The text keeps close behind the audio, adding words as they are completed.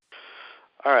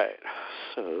All right.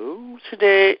 So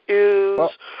today is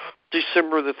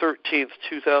December the 13th,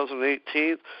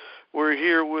 2018. We're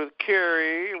here with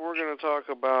Cary. We're going to talk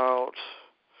about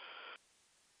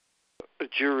a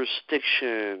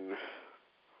jurisdiction,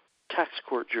 tax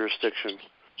court jurisdiction.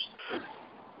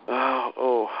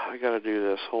 Oh, I got to do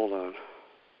this. Hold on.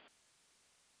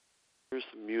 Here's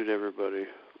the mute everybody.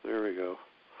 There we go.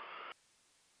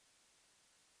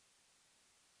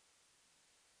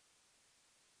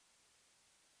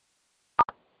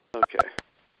 Okay.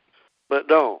 But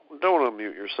don't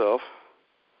unmute yourself.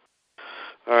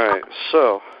 All right.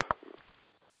 So,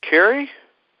 Cary?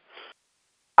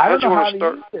 I don't know how to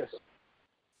use this.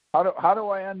 How do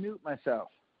I unmute myself?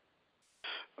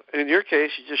 In your case,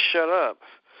 you just shut up.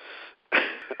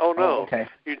 Oh, no. Oh, okay.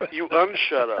 You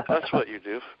unshut up. That's what you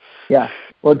do. Yeah.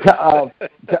 Well,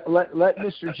 let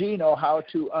Mr. G know how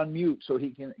to unmute so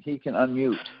he can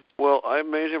unmute. Well, I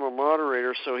made him a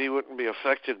moderator so he wouldn't be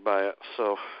affected by it.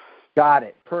 So. Got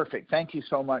it. Perfect. Thank you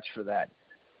so much for that.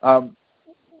 Are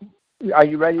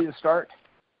you ready to start?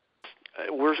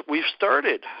 We've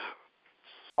started.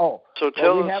 Oh. So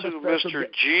tell us who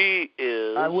Mr. G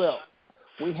is. I will.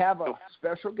 We have a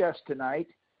special guest tonight.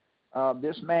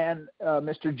 This man,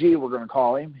 Mr. G, we're going to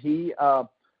call him. He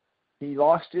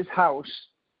lost his house,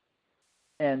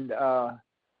 and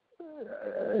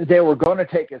they were going to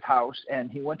take his house, and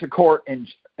he went to court and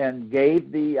gave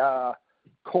the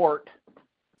court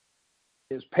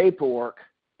his paperwork,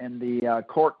 and the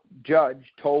court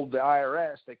judge told the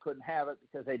IRS they couldn't have it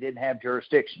because they didn't have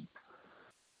jurisdiction.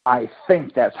 I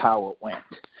think that's how it went.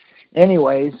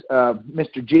 Anyways,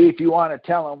 Mr. G, if you want to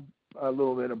tell them a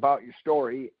little bit about your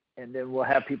story, and then we'll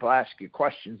have people ask you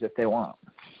questions if they want.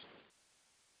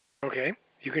 Okay.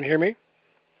 You can hear me?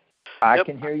 I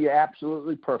can hear you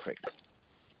absolutely perfect.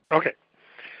 Okay.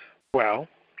 Well,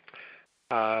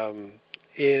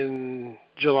 in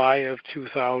July of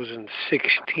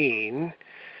 2016,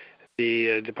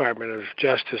 the Department of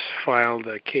Justice filed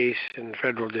a case in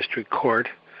federal district court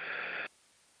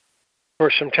for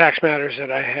some tax matters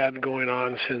that I had going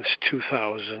on since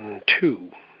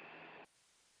 2002.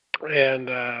 And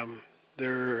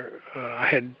I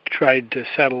had tried to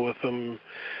settle with them,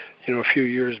 a few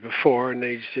years before, and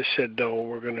they just said, no,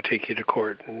 we're going to take you to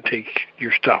court and take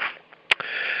your stuff.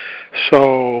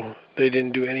 So they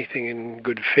didn't do anything in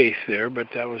good faith there, but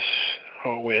that was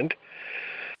how it went.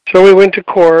 So we went to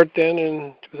court then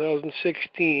in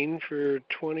 2016 for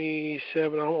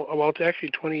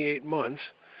 28 months,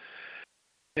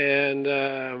 and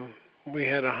we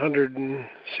had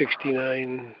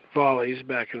 169 volleys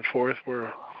back and forth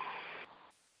where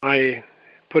I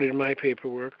put in my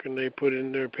paperwork and they put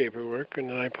in their paperwork, and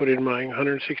then I put in mine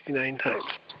 169 times.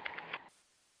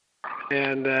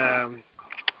 And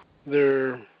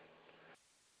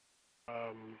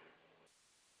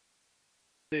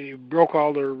they broke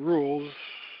all their rules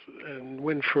and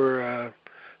went for it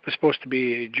was supposed to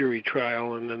be a jury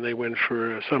trial, and then they went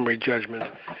for a summary judgment.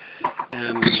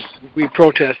 And we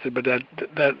protested, but that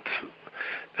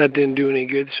didn't do any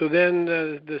good. So then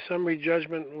the summary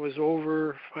judgment was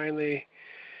over finally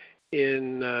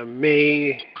in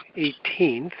May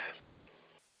 18th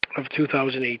of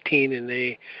 2018, and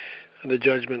the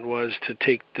judgment was to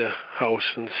take the house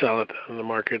and sell it on the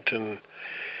market, and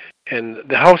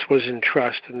the house was in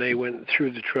trust, and they went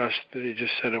through the trust. They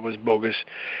just said it was bogus.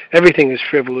 Everything is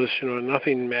frivolous,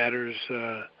 nothing matters.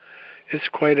 It's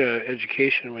quite an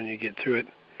education when you get through it.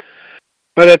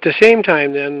 But at the same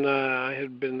time, then I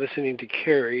had been listening to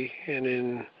Cary, and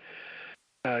in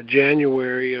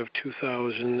January of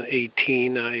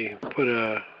 2018, I put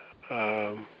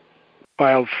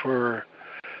filed for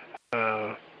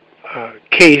a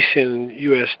case in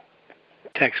U.S.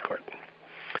 tax court,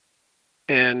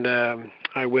 and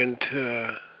I went,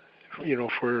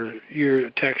 for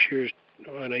tax years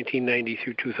 1990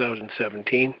 through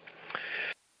 2017.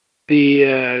 The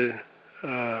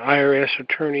IRS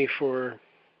attorney for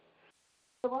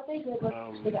the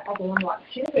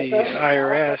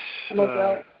IRS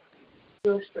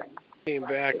came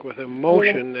back with a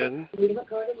motion then.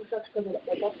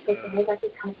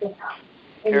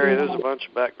 Cary, there's a bunch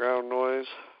of background noise.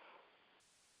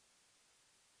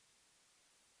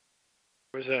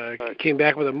 Came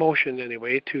back with a motion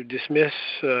anyway to dismiss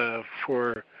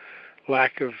for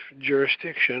lack of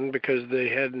jurisdiction because they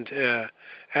hadn't,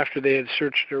 after they had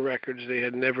searched their records, they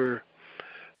had never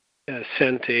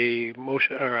sent a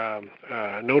motion or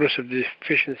a notice of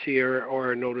deficiency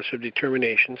or a notice of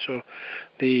determination. So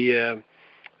it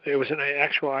was an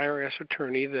actual IRS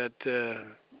attorney that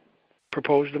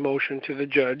proposed a motion to the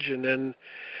judge, and then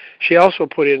she also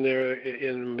put in there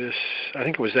in this, I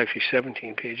think it was actually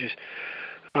 17 pages,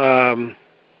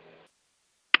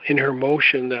 in her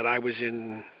motion that I was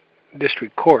in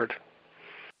district court.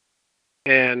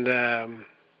 And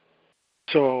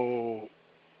so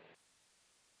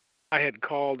I had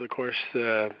called, of course,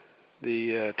 the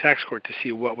tax court to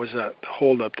see what was the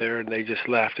hold up there, and they just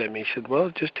laughed at me. Said, "Well,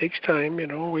 it just takes time,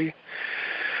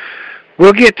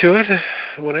 we'll get to it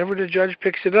whenever the judge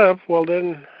picks it up." Well,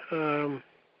 then,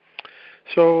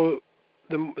 so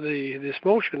this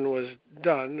motion was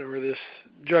done, or this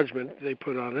judgment they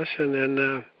put on us, and then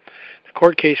the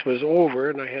court case was over,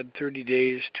 and I had 30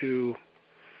 days to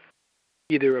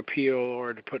either appeal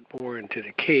or to put more into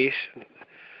the case.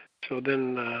 So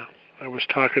then I was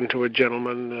talking to a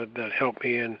gentleman that helped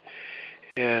me,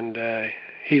 and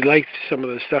he liked some of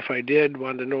the stuff I did,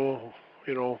 wanted to know,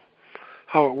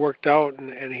 how it worked out,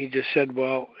 and he just said,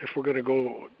 well, if we're going to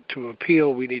go to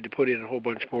appeal, we need to put in a whole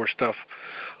bunch more stuff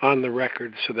on the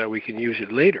record so that we can use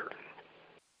it later.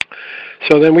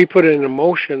 So then we put in a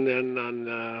motion then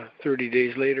on 30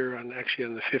 days later, on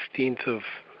the 15th of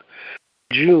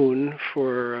June,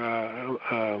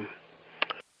 for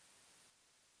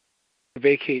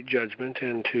vacate judgment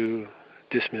and to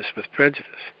dismiss with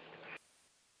prejudice.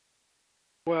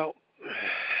 Well,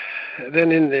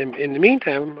 then in the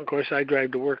meantime, of course, I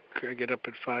drive to work. I get up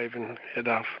at 5 and head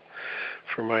off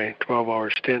for my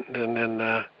 12-hour stint, and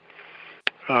then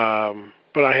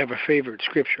but I have a favorite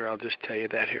scripture. I'll just tell you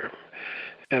that here.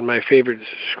 And my favorite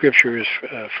scripture is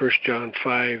 1 John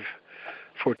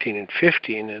 5:14 and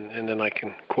 15, and then I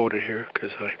can quote it here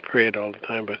because I pray it all the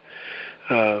time. But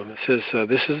it says,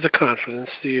 "This is the confidence,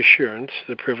 the assurance,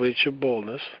 the privilege of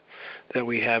boldness that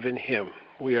we have in Him.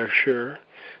 We are sure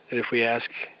that if we ask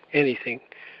anything,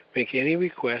 make any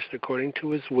request according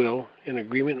to His will, in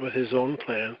agreement with His own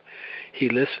plan, He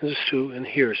listens to and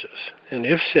hears us. And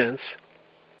if since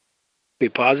we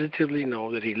positively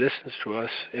know that He listens to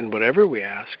us in whatever we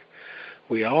ask,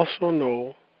 we also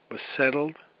know with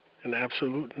settled and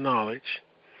absolute knowledge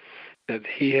that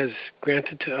He has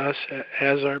granted to us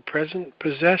as our present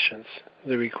possessions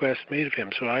the request made of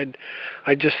Him." So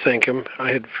I just thank Him.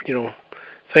 I had,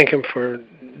 thank Him for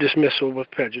dismissal with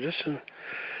prejudice,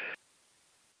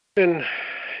 and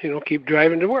keep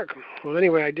driving to work. Well,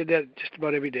 anyway, I did that just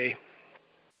about every day.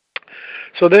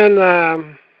 So then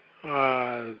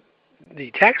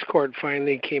the tax court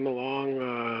finally came along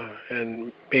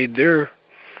and made their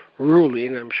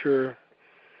ruling. I'm sure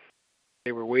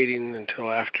they were waiting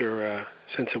until after,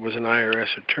 since it was an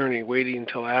IRS attorney, waiting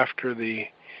until after the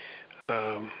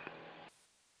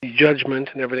judgment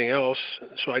and everything else.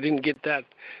 So I didn't get that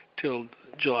till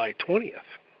July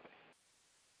 20th.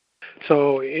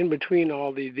 So in between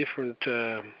all the different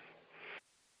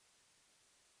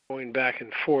going back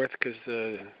and forth, because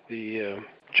the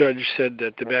judge said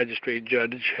that the magistrate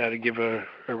judge had to give a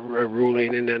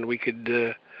ruling, and then we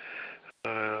could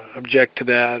object to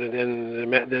that, and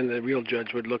then the real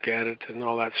judge would look at it and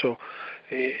all that. So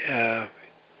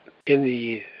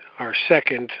in our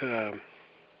second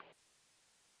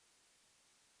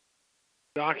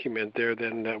document there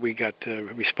then that we got to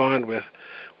respond with,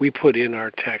 we put in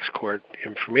our tax court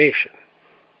information.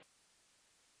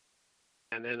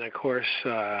 And then, of course,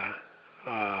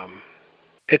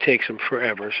 it takes them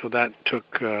forever. So that took,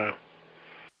 I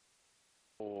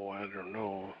don't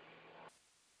know.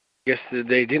 I guess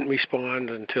they didn't respond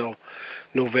until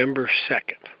November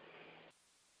 2nd.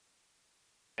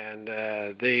 And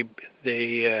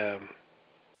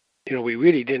we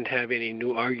really didn't have any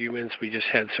new arguments. We just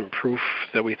had some proof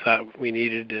that we thought we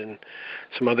needed and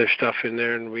some other stuff in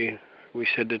there, and we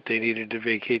said that they needed to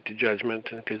vacate the judgment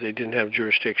because they didn't have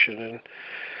jurisdiction,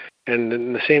 and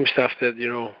then the same stuff that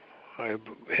I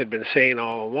had been saying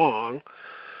all along,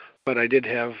 but I did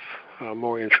have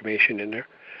more information in there,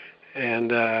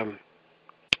 and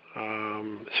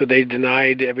so they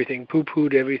denied everything,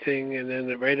 poo-pooed everything, and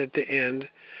then right at the end,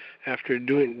 after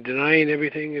denying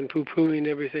everything and poo-pooing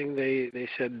everything, they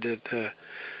said that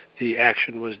the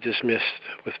action was dismissed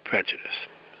with prejudice.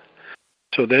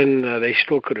 So then they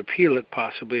still could appeal it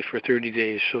possibly for 30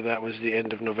 days. So that was the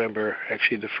end of November,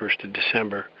 actually the 1st of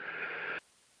December,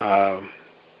 2nd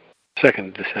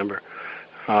of December.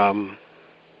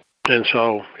 And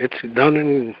so it's done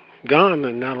and gone.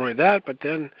 And not only that, but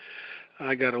then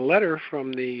I got a letter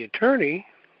from the attorney,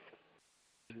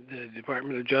 the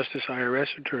Department of Justice IRS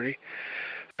attorney.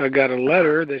 I got a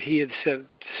letter that he had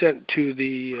sent to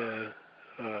the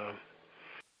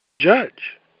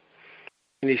judge.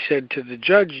 And he said to the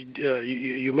judge,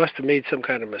 you must have made some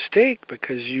kind of mistake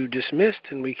because you dismissed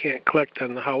and we can't collect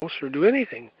on the house or do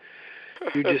anything.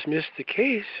 You dismissed the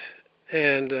case.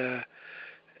 And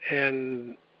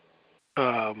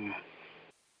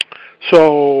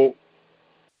so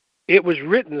it was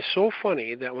written so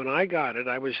funny that when I got it,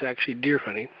 I was actually deer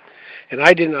hunting, and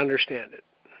I didn't understand it.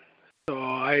 So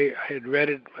I had read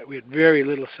it. We had very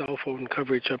little cell phone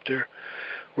coverage up there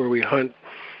where we hunt,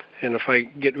 and if I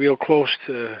get real close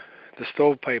to the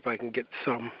stovepipe, I can get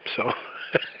some. So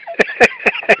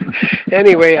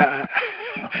anyway,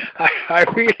 I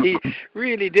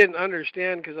really didn't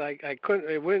understand because I couldn't.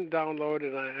 It wouldn't download,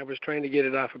 and I was trying to get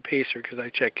it off of Pacer because I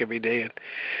check every day,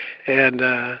 and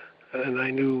I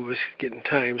knew it was getting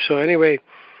time. So anyway,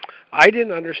 I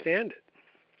didn't understand it,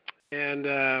 and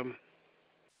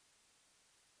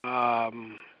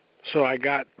so I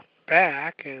got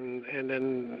back, and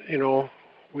then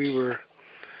we were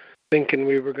thinking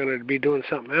we were going to be doing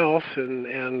something else, and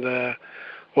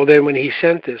well, then when he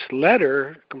sent this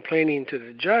letter complaining to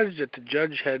the judge that the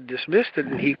judge had dismissed it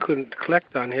and he couldn't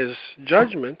collect on his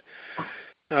judgment,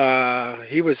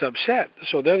 he was upset.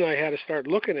 So then I had to start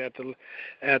looking at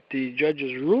the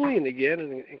judge's ruling again,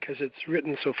 and because it's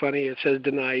written so funny, it says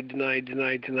denied, denied,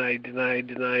 denied, denied, denied,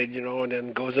 denied, and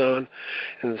then goes on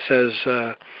and it says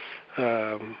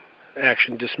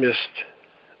action dismissed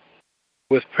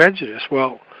with prejudice.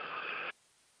 Well,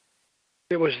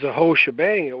 it was the whole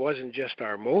shebang. It wasn't just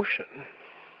our motion.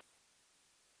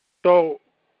 So,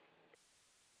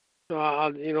 I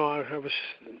was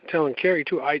telling Cary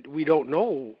too. We don't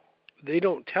know. They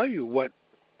don't tell you what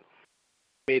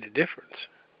made a difference.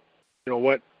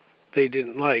 What they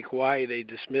didn't like, why they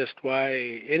dismissed,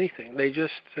 why anything. They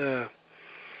just did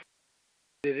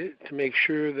it to make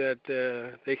sure that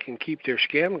they can keep their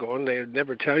scam going. They would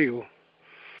never tell you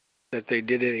that they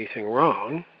did anything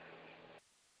wrong.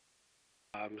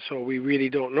 So we really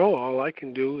don't know. All I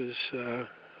can do is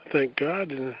thank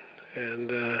God,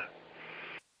 and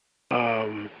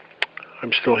I'm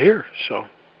still here. So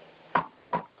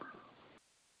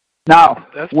now,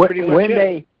 that's pretty much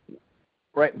it.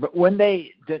 But when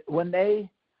they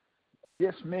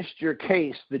dismissed your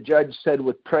case, the judge said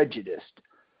with prejudice,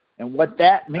 and what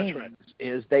that means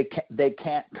is they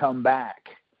can't come back.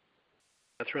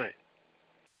 That's right.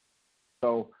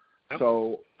 So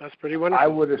that's pretty wonderful.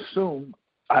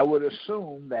 I would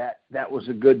assume that was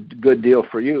a good deal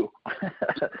for you.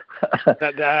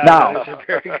 That is a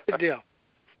very good deal.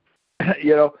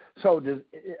 So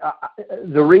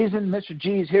the reason Mr.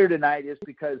 G is here tonight is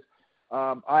because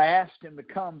I asked him to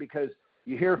come because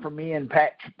you hear from me and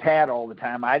Pat all the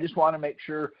time. I just want to make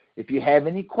sure if you have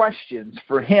any questions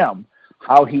for him,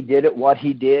 how he did it, what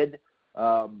he did,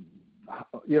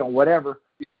 whatever.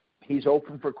 He's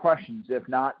open for questions. If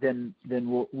not, then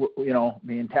we'll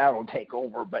me and Tad will take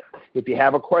over. But if you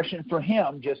have a question for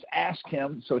him, just ask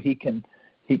him so he can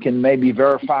maybe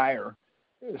verify or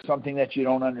something that you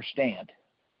don't understand.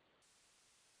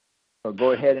 So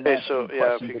go ahead and ask him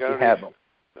questions if you have them.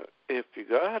 If you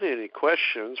got any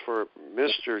questions for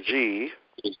Mr. G,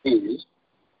 hit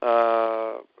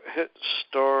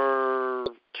 *2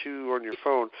 on your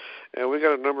phone, and we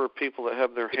got a number of people that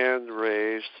have their hand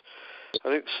raised. I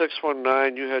think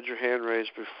 619, you had your hand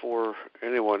raised before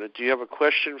anyone. Do you have a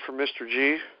question for Mr.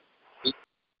 G?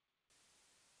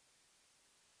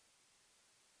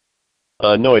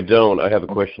 No, I don't. I have a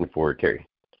question for Cary.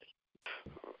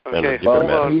 Okay, hold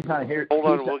on. He's not here. Hold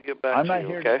on, we'll get back to you. I'm not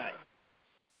here okay? tonight.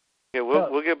 Yeah,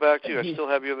 we'll get back to you. I still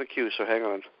have you in the queue, so hang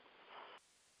on.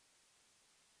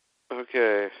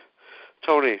 Okay,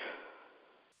 Tony.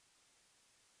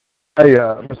 Hey,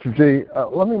 Mr. G,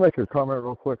 let me make a comment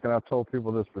real quick, and I've told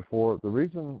people this before. The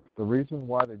reason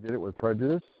why they did it with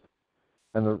prejudice,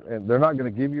 and they're not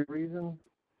going to give you a reason,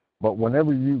 but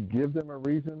whenever you give them a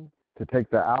reason to take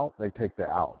the out, they take the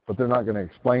out, but they're not going to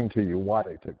explain to you why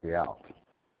they took the out.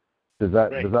 Does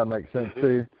that make sense to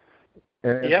you?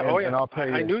 And I'll tell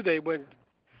you, I knew they would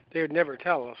never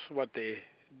tell us what they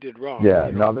did wrong.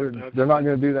 Yeah, no, they're not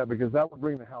going to do that because that would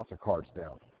bring the house of cards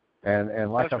down.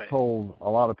 And like I've told a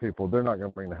lot of people, they're not going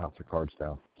to bring the house of cards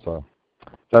down. So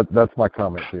that's my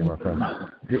comment to you, my friend.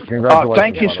 Congratulations.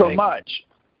 Thank you so much.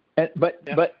 But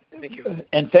thank you.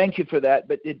 And thank you for that.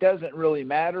 But it doesn't really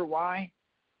matter why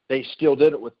they still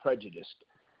did it with prejudice.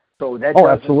 So that doesn't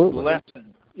absolutely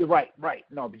lessen. You're right.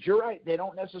 No, but you're right. They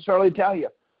don't necessarily tell you.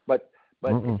 But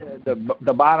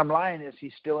the bottom line is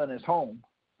he's still in his home.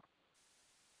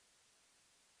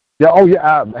 Yeah. Oh,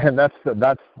 yeah. And that's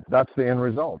the end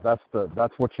result. That's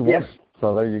what you want.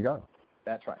 So there you go.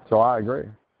 That's right. So I agree.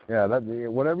 Yeah.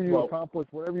 Whatever you accomplish,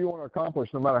 whatever you want to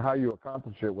accomplish, no matter how you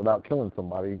accomplish it without killing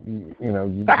somebody, you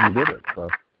did it. So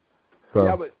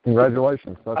yeah, but,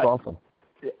 congratulations. That's awesome.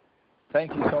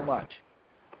 Thank you so much.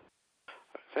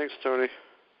 Thanks, Tony.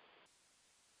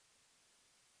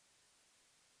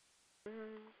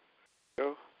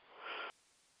 Go.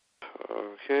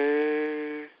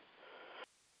 Okay.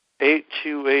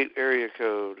 828 area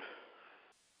code.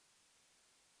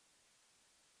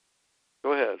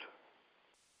 Go ahead.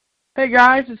 Hey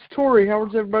guys, it's Tori.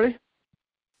 How's everybody?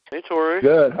 Hey, Tori.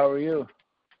 Good. How are you?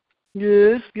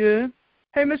 Good, good.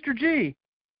 Hey, Mr. G.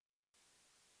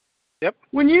 Yep.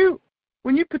 When you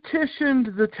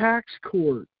petitioned the tax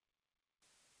court,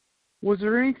 was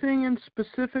there anything in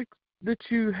specific that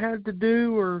you had to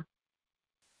do or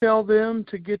tell them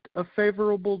to get a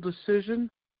favorable decision?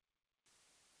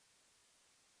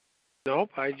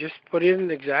 Nope, I just put in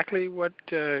exactly what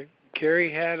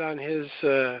Cary had on his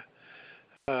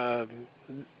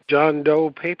John Doe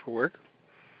paperwork.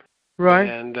 Right.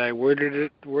 And I worded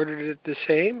it the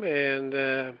same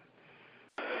and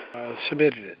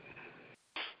submitted it.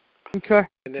 Okay.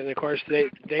 And then, of course,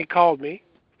 they called me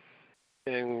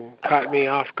and caught me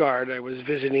off guard. I was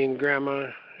visiting Grandma,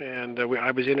 and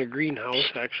I was in a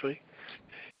greenhouse, actually,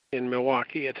 in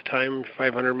Milwaukee at the time,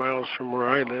 500 miles from where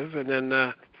I live. And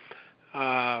then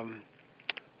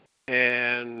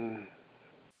and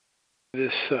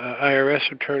this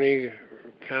IRS attorney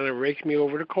kind of raked me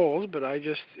over the coals, but I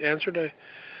just answered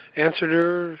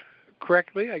her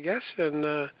correctly, I guess.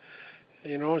 And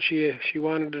she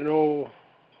wanted to know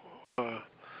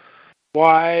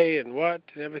why and what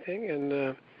and everything,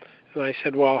 and I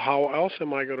said, well, how else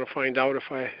am I going to find out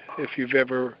if you've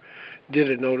ever did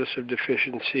a notice of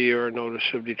deficiency or a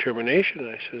notice of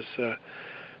determination? I says,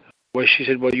 well, she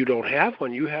said, well, you don't have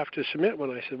one. You have to submit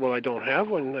one. I said, well, I don't have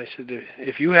one. And I said,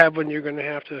 if you have one, you're going to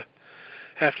have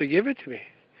to give it to me.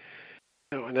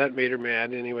 And that made her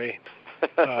mad anyway.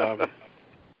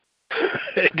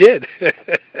 It did.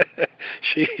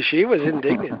 She was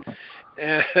indignant,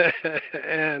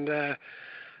 and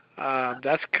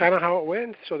that's kind of how it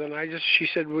went. So then she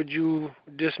said, would you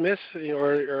dismiss,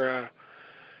 or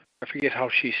I forget how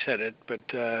she said it, but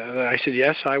I said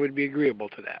yes, I would be agreeable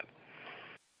to that.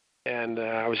 And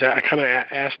I kind of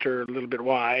asked her a little bit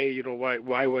why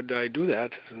would I do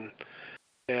that,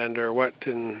 and or what,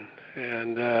 and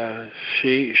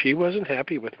she wasn't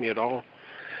happy with me at all.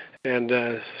 And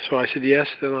so I said yes,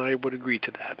 then I would agree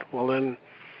to that. Well, then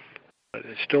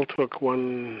it still took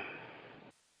 1,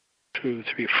 2,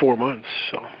 3, 4 months.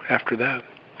 So after that,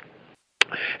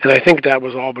 and I think that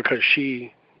was all because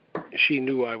she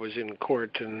knew I was in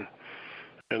court, and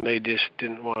they just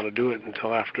didn't want to do it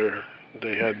until after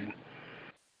they had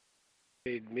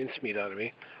made mincemeat out of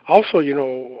me. Also,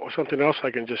 something else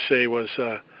I can just say was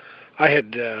I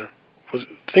had was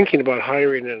thinking about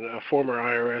hiring a former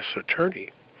IRS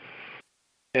attorney,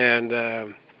 and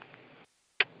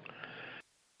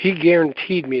he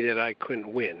guaranteed me that I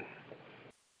couldn't win,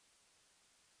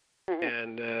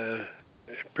 and it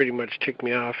pretty much ticked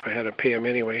me off. I had to pay him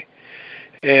anyway,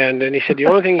 and then he said the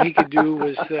only thing he could do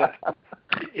was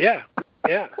yeah,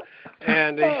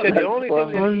 and he said the only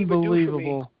thing that he would do for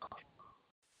me.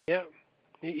 Yeah,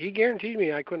 he guaranteed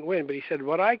me I couldn't win, but he said,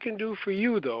 what I can do for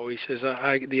you, though, he says,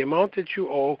 the amount that you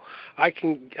owe, I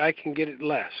can get it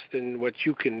less than what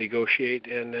you can negotiate,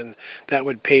 and then that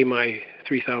would pay my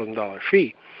 $3,000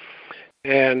 fee.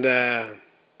 And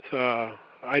so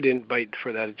I didn't bite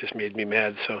for that. It just made me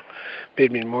mad, so it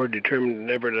made me more determined than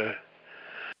ever to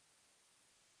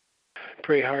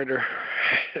pray harder.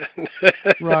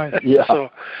 Right. Yeah. So,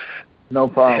 no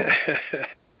problem.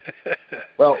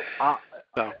 Well,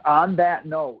 on that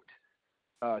note,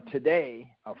 today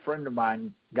a friend of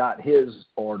mine got his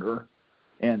order,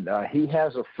 and he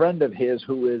has a friend of his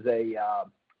who is a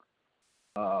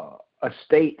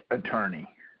state attorney.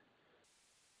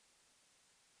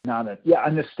 An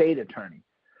estate attorney,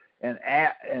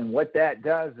 and what that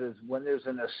does is when there's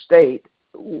an estate,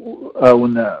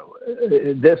 when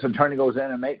this attorney goes in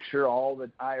and makes sure all the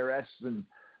IRS and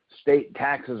state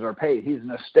taxes are paid. He's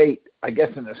an estate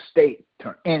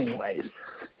attorney. Anyways,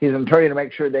 he's an attorney to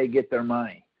make sure they get their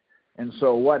money. And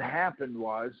so what happened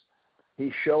was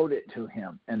he showed it to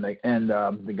him, and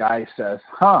the guy says,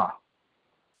 huh.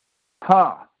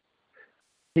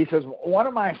 He says, one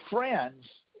of my friends,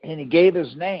 and he gave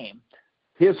his name.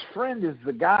 His friend is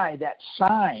the guy that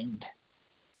signed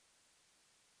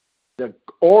the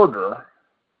order.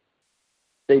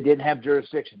 They didn't have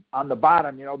jurisdiction. On the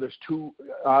bottom, there's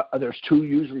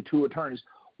usually two attorneys.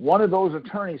 One of those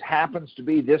attorneys happens to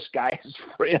be this guy's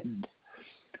friend.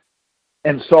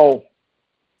 And so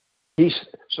he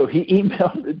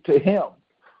emailed it to him.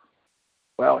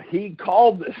 Well, he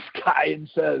called this guy and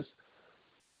says,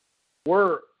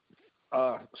 we're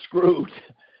screwed.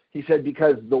 He said,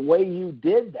 because the way you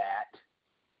did that,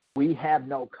 we have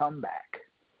no comeback.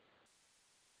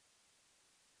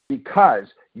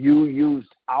 Because you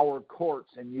used our courts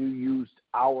and you used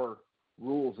our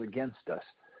rules against us.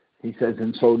 He says,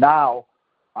 and so now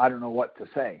I don't know what to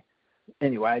say.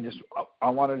 Anyway, I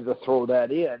wanted to throw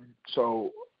that in.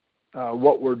 So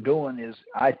what we're doing is,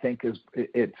 I think,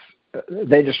 it's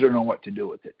they just don't know what to do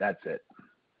with it. That's it.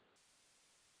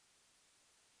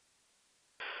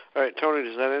 All right, Tony,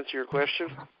 does that answer your question?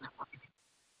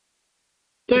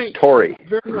 Thanks. Tori.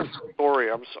 Very much. Tori,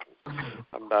 I'm sorry.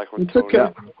 I'm back with It's Tony.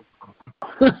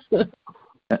 okay.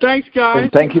 Thanks, guys.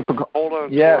 And thank you for Hold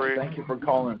on, yes, Tori. thank you for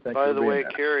calling. Thank By you the for way, being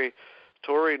there. Cary,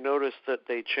 Tori noticed that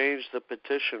they changed the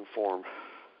petition form.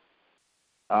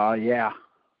 Yeah,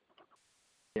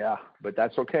 but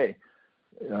that's okay.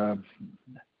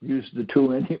 Use the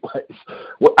two anyways.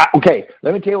 Well, okay,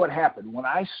 let me tell you what happened. When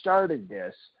I started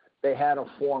this, they had a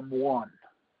Form 1.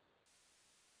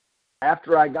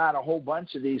 After I got a whole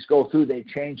bunch of these go through, they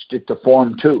changed it to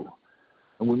Form 2,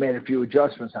 and we made a few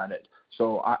adjustments on it.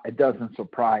 So it doesn't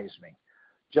surprise me.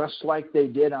 Just like they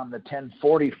did on the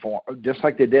 1040 form, just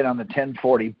like they did on the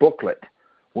 1040 booklet,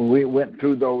 when we went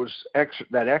through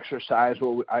that exercise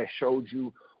where I showed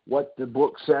you what the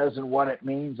book says and what it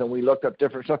means, and we looked up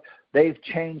different stuff. They've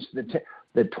changed the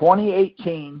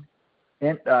 2018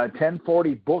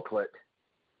 1040 booklet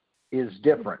is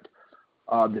different.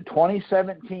 The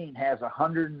 2017 has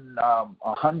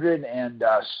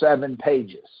 107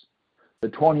 pages. The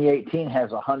 2018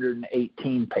 has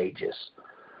 118 pages.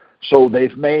 So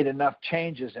they've made enough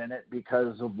changes in it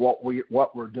because of what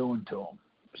we're doing to them.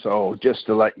 So just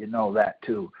to let you know that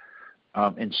too.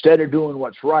 Instead of doing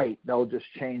what's right, they'll just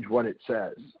change what it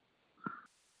says.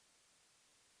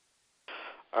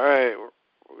 All right,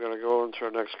 we're going to go into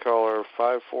our next caller,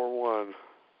 541.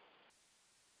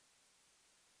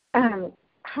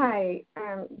 Hi,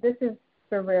 this is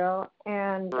Beryl,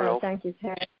 and thank you,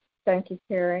 Ted. Thank you,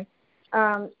 Cary.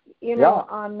 On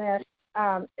this,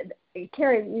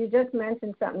 Cary, you just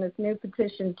mentioned something, this new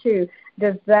petition 2.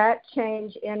 Does that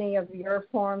change any of your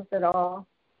forms at all?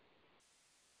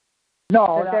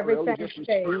 No, Does not really. Just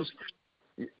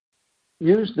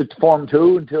use the Form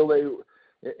 2 until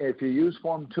if you use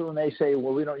Form 2 and they say,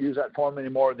 well, we don't use that form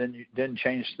anymore, then you then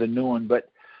change the new one. But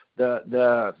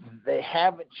they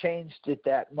haven't changed it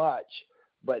that much.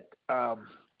 But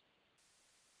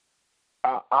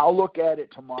I'll look at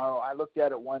it tomorrow. I looked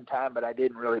at it one time, but I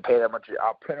didn't really pay that much.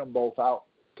 I'll print them both out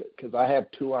because I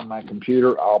have 2 on my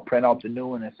computer. I'll print out the new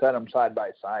one and set them side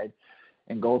by side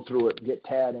and go through it and get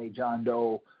Tad A. John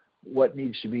Doe what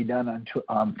needs to be done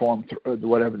on Form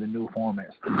whatever the new form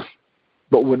is.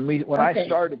 But when I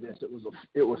started this,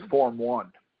 it was Form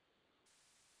 1.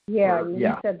 Yeah,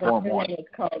 you said the Form new 1 one is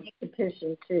called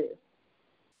Petition 2.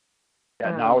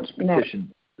 Yeah, now it's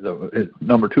petition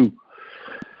number 2.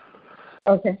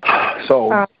 Okay.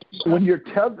 So when you're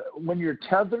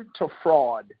tethered to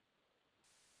fraud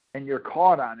and you're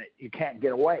caught on it, you can't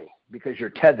get away because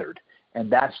you're tethered,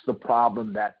 and that's the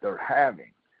problem that they're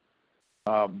having.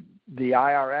 The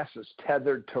IRS is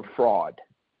tethered to fraud,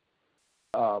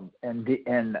 and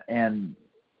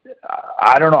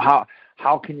I don't know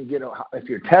how can you get if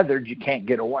you're tethered, you can't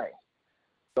get away.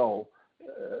 So,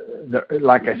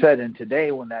 like I said, and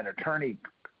today when that attorney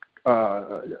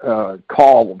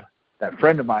called that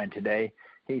friend of mine today,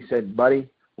 he said, buddy,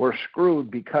 we're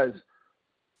screwed because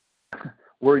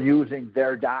we're using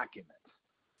their documents.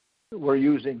 We're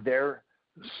using their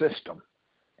system.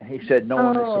 And he said, no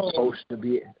one is supposed to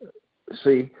be.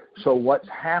 See, so what's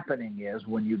happening is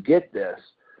when you get this,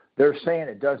 they're saying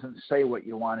it doesn't say what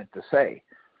you want it to say.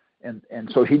 And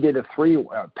so he did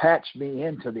patched me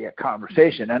into the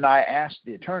conversation. And I asked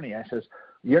the attorney, I says,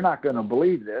 you're not going to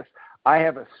believe this. I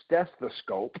have a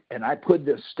stethoscope, and I put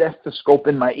this stethoscope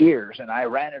in my ears, and I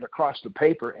ran it across the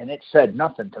paper, and it said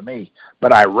nothing to me.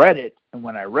 But I read it, and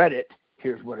when I read it,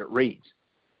 here's what it reads.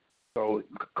 So,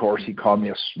 of course, he called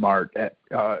me a smart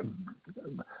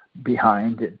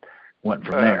behind and went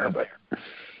from there. But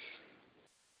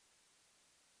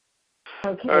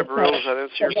Okay. All right, Beryl, does that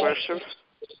answer your question?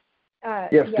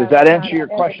 yes, does that answer your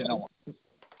question?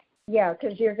 Yeah,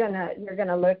 because you're gonna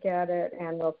look at it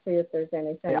and we'll see if there's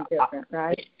anything different,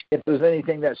 right? If there's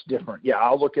anything that's different,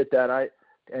 I'll look at that.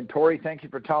 And Tori, thank you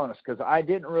for telling us because I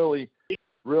didn't really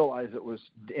realize it was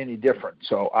any different.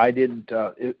 So I didn't.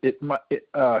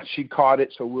 She caught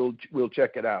it, so we'll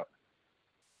check it out.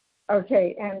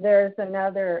 Okay, and there's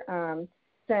another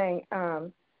thing.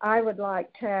 I would like,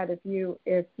 Tad, if you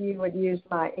would use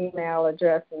my email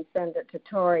address and send it to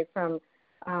Tori from.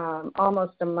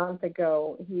 Almost a month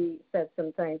ago, he said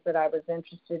some things that I was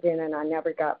interested in, and I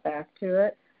never got back to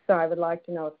it. So I would like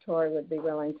to know if Tori would be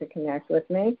willing to connect with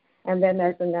me. And then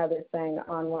there's another thing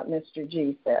on what Mr.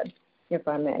 G said, if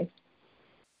I may.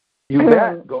 You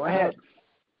bet. Go ahead.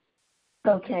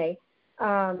 Okay.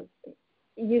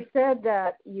 you said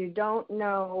that you don't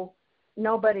know,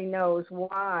 nobody knows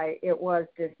why it was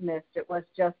dismissed. It was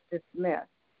just dismissed.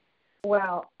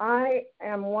 Well, I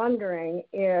am wondering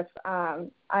if,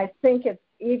 I think it's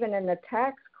even in the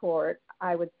tax court,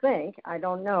 I would think, I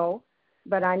don't know,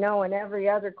 but I know in every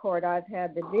other court I've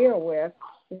had to deal with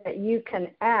that you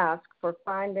can ask for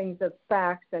findings of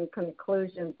facts and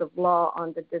conclusions of law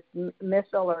on the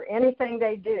dismissal or anything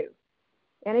they do.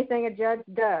 Anything a judge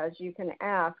does, you can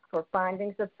ask for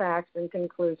findings of facts and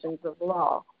conclusions of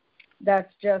law.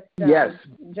 That's just yes.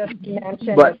 Just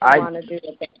mention But if you want to do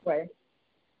it that way.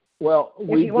 Well, If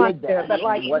we you want did to, that. but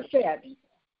like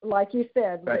you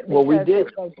said, Right. Well, we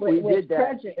did. We with did that.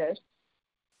 prejudice,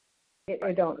 you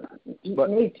don't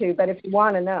need to. But if you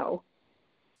want to know,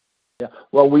 yeah.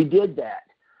 Well, we did that,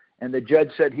 and the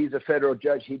judge said he's a federal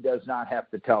judge. He does not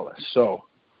have to tell us. So,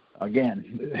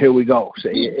 again, here we go. So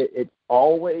it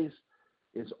always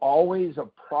is always a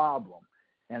problem.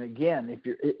 And again,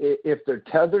 if they're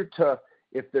tethered to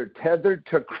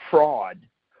fraud,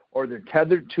 or they're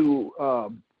tethered to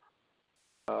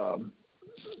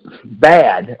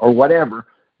bad or whatever,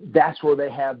 that's where they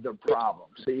have the problem.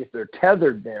 See, if they're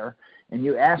tethered there and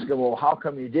you ask him, well, how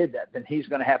come you did that? Then he's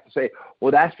going to have to say,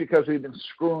 well, that's because we've been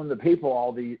screwing the people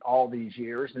all these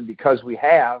years, and because we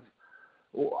have,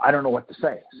 well, I don't know what to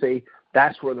say. See,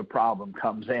 that's where the problem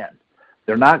comes in.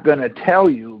 They're not going to tell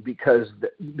you because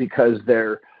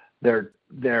they're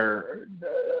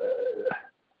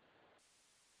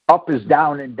up is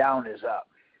down and down is up.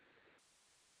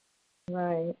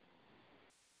 right?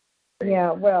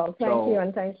 Yeah. Well, thank you,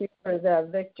 and thank you for the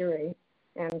victory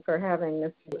and for having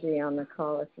Mr. G on the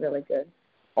call. It's really good.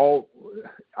 Oh,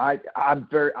 I'm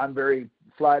very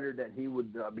flattered that he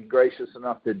would be gracious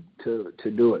enough to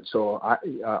do it. So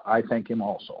I thank him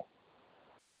also.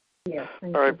 Yes.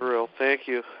 All right, Brill. Thank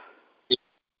you.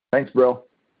 Thanks, Brill.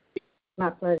 My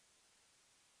pleasure.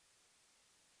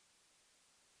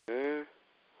 Okay.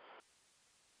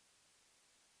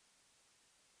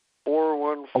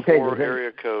 414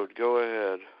 area code. Go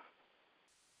ahead.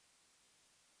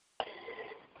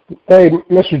 Hey,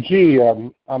 Mr. G,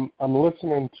 I'm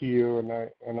listening to you,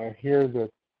 and I hear that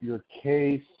your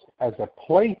case as a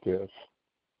plaintiff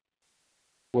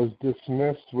was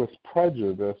dismissed with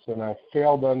prejudice, and I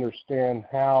fail to understand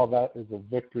how that is a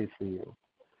victory for you.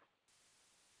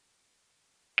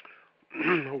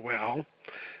 Well,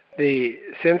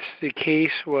 since the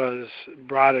case was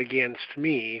brought against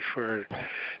me for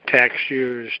tax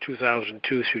years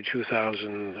 2002 through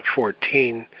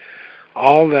 2014,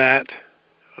 all that,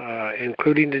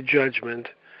 including the judgment,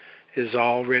 is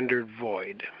all rendered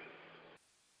void.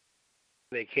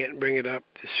 They can't bring it up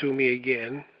to sue me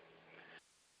again.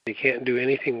 They can't do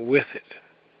anything with it.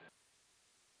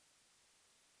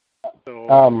 So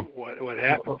what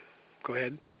happened? Go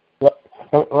ahead.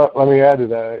 Let me add to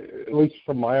that. At least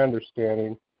from my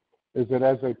understanding, is that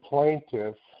as a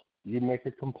plaintiff, you make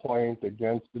a complaint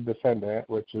against the defendant,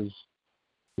 which is,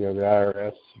 the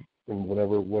IRS and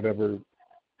whatever.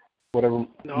 No,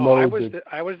 I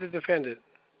was the defendant.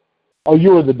 Oh,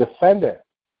 you were the defendant.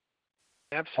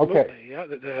 Absolutely. Okay. Yeah.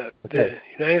 The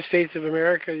United States of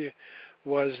America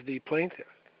was the plaintiff.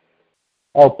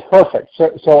 Oh, perfect.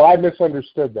 So I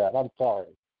misunderstood that. I'm sorry.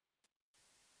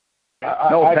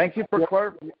 Thank you for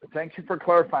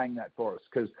clarifying that for us,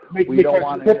 because we don't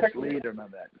want to mislead them of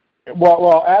that.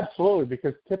 Well, absolutely,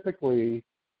 because typically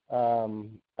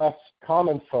us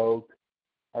common folk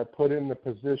are put in the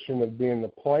position of being the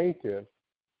plaintiff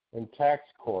in tax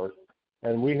court,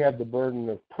 and we have the burden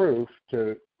of proof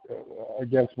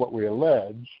against what we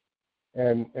allege.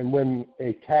 And when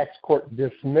a tax court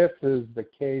dismisses the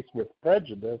case with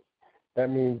prejudice,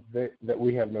 that means that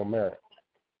we have no merit.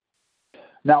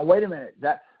 Now, wait a minute.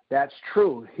 That's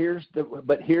true.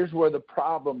 But here's where the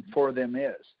problem for them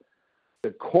is.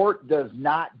 The court does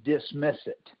not dismiss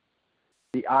it.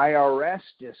 The IRS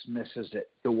dismisses it.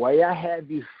 The way I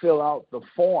have you fill out the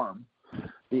form,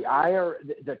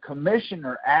 the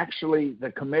commissioner's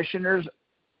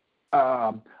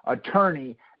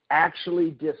attorney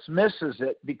actually dismisses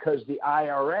it because the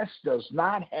IRS does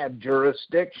not have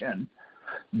jurisdiction.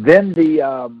 Then the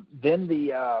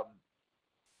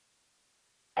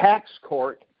tax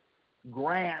court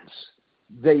grants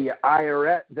the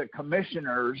IRS, the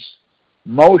commissioner's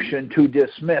motion to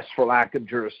dismiss for lack of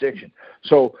jurisdiction.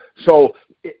 So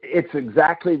it's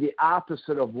exactly the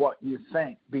opposite of what you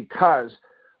think, because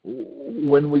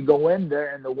when we go in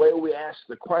there and the way we ask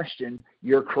the question,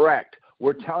 you're correct.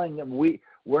 We're telling them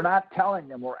we're not telling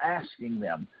them, we're asking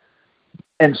them.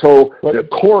 And so the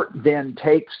court then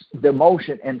takes the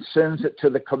motion and sends it to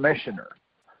the commissioner.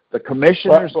 The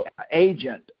commissioner's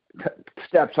agent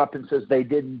steps up and says they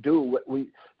didn't do what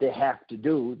they have to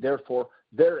do. Therefore,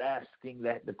 they're asking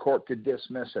that the court could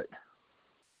dismiss it.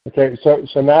 Okay,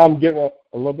 so now I'm getting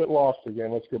a little bit lost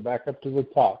again. Let's go back up to the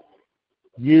top.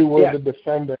 You were the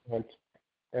defendant,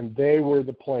 and they were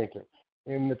the plaintiff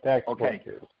in the tax court case.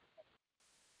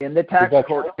 In the tax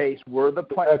court case, we're the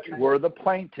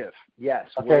plaintiff. Yes,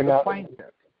 we're the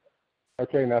plaintiff.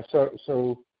 Okay, now,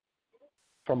 so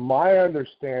from my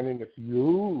understanding, if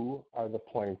you are the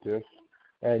plaintiff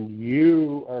and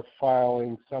you are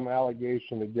filing some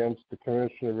allegation against the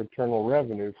Commissioner of Internal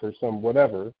Revenue for some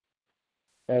whatever,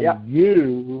 and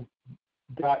you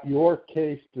got your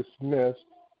case dismissed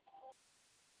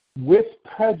with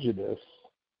prejudice.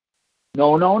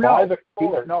 No. By the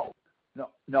court.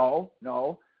 No.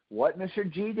 What Mr.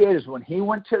 G did is when he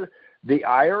went to the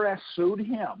IRS, sued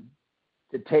him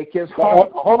to take his home.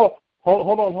 Hold on.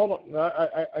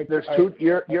 There's two.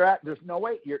 There's no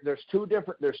way. There's two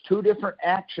different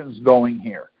actions going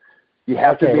here. You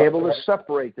have to be able to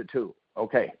separate the two.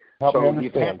 Okay. So you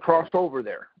can't cross over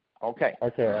there. Okay.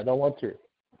 Okay, I don't want to.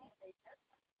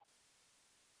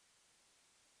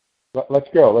 Let's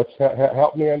go. Let's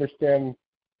help me understand.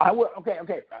 I will. Okay.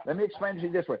 Let me explain to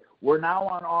you this way. We're now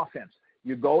on offense.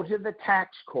 You go to the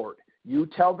tax court. You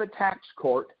tell the tax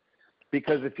court,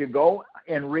 because if you go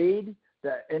and read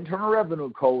the Internal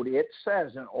Revenue Code, it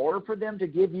says in order for them to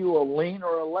give you a lien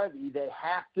or a levy, they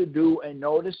have to do a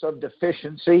notice of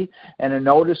deficiency and a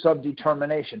notice of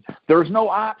determination. There's no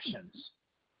options.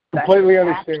 Completely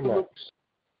understand that.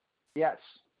 Yes.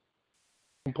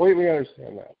 Completely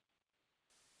understand that.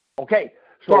 Okay.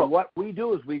 So what we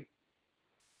do is we.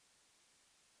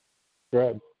 Go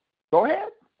ahead. Go ahead.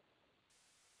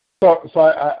 So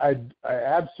I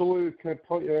absolutely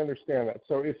completely understand that.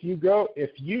 So if you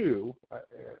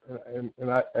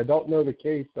I don't know the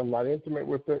case, I'm not intimate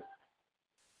with it.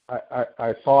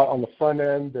 I thought on the front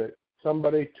end that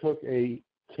somebody took a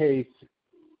case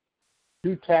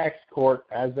to tax court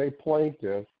as a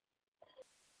plaintiff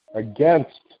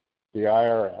against the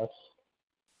IRS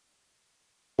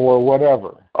or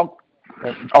whatever.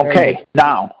 Okay,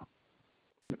 now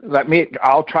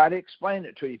I'll try to explain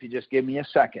it to you if you just give me a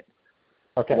second.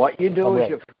 Okay. What you do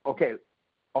is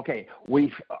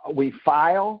we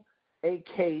file a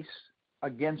case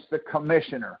against the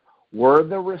commissioner. We're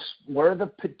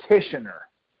the petitioner.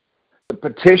 The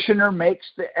petitioner makes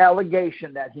the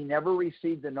allegation that he never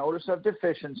received a notice of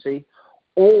deficiency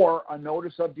or a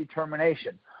notice of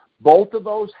determination. Both of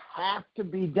those have to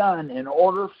be done in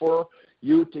order for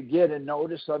you to get a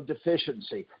notice of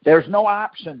deficiency. There's no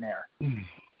option there.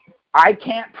 I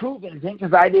can't prove anything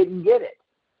because I didn't get it.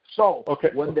 So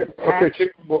when the tax,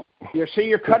 you see,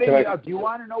 you're cutting me off. Do you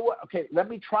want to know what? Okay, let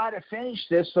me try to finish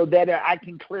this so that I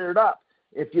can clear it up.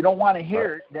 If you don't want to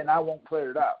hear it, then I won't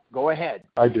clear it up. Go ahead.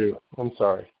 I do. I'm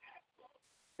sorry.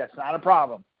 That's not a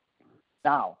problem.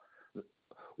 Now,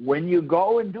 when you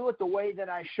go and do it the way that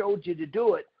I showed you to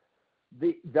do it,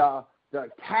 the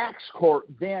tax court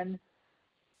then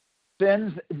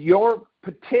sends your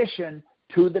petition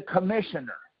to the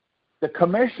commissioner. The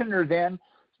commissioner then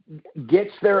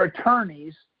gets their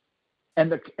attorneys,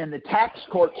 and the tax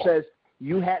court says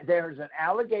there's an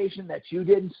allegation that you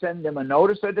didn't send them a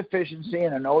notice of deficiency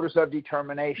and a notice of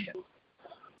determination.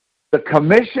 The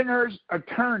commissioner's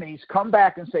attorneys come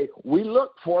back and say, we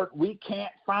looked for it, we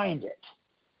can't find it.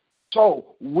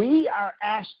 So we are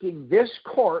asking this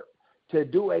court to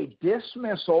do a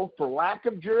dismissal for lack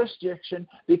of jurisdiction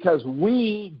because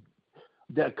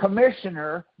the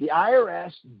commissioner, the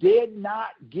IRS, did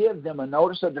not give them a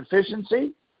notice of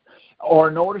deficiency or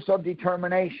a notice of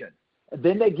determination.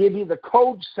 Then they give you the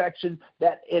code section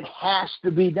that it has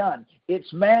to be done.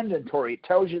 It's mandatory. It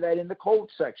tells you that in the code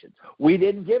section. We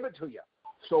didn't give it to you.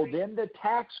 So then the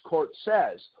tax court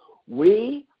says,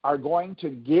 we are going to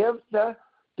give the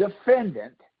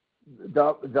defendant,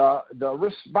 the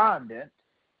respondent,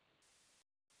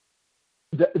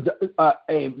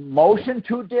 a motion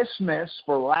to dismiss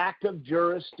for lack of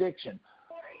jurisdiction,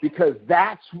 because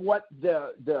that's what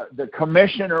the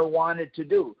commissioner wanted to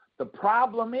do. The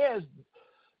problem is,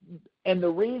 and the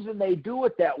reason they do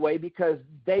it that way, because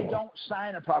they don't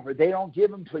sign it properly. They don't give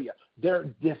them to you. They're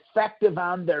defective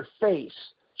on their face.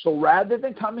 So rather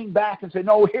than coming back and say,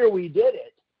 no, here we did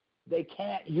it, they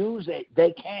can't use it.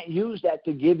 They can't use that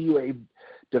to give you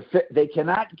they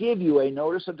cannot give you a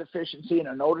notice of deficiency and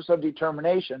a notice of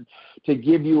determination to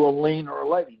give you a lien or a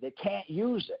levy. They can't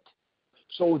use it.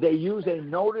 So they use a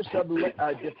notice of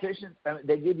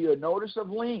they give you a notice of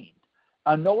lien.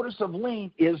 A notice of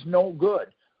lien is no good.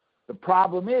 The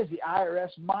problem is the IRS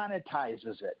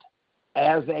monetizes it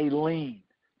as a lien.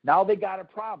 Now they got a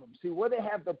problem. See, where they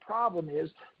have the problem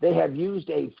is they have used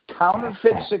a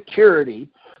counterfeit security.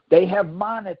 They have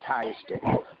monetized it.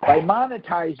 By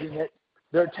monetizing it,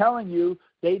 they're telling you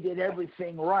they did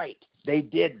everything right. They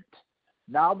didn't.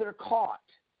 Now they're caught.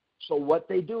 So what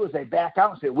they do is they back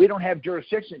out and say, we don't have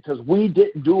jurisdiction because we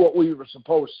didn't do what we were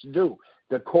supposed to do.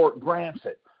 The court grants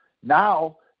it.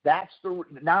 Now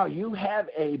you have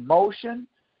a motion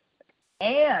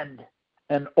and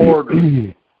an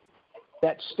order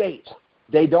that states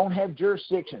they don't have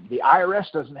jurisdiction. The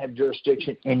IRS doesn't have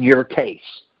jurisdiction in your case.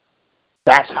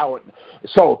 That's how it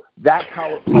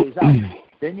plays out.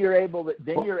 Then you're able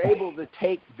to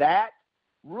take that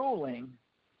ruling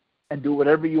and do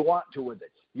whatever you want to with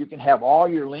it. You can have all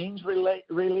your liens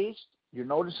released, your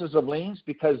notices of liens,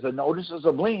 because the notices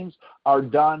of liens are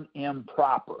done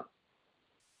improper.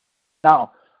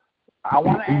 Now, I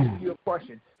want to ask you a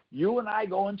question. You and I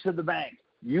go into the bank.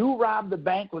 You rob the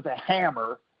bank with a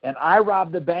hammer, and I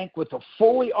rob the bank with a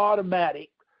fully automatic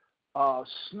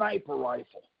sniper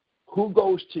rifle. Who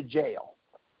goes to jail?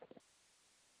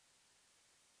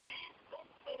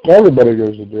 Everybody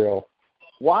goes to jail.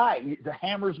 Why? The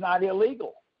hammer's not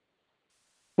illegal.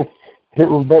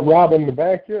 But robbing the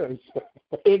bank is.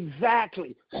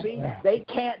 Exactly. See, they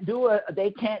can't do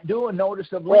a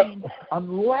notice of lien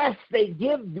unless they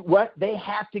give what they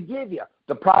have to give you.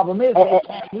 The problem is they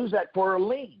can't use that for a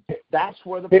lien. That's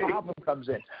where the problem comes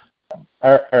in.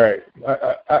 All right.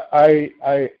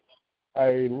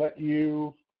 I let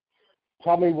you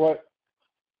tell me what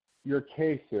your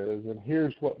case is, and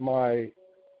here's what my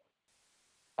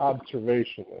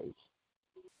observation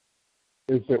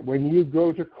is that when you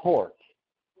go to court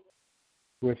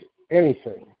with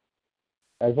anything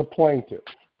as a plaintiff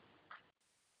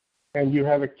and you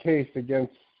have a case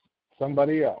against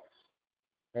somebody else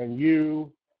and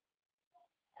you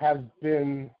have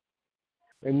been,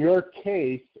 in your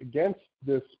case against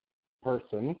this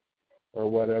person or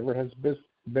whatever has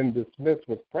been dismissed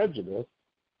with prejudice,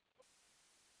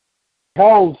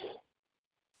 tells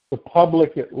the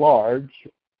public at large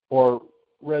or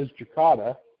res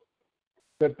judicata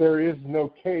that there is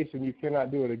no case and you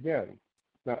cannot do it again.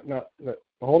 Now,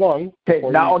 hold on. Okay,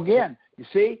 now again, you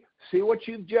see what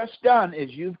you've just done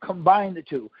is you've combined the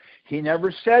two. He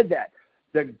never said that.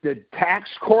 The tax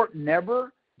court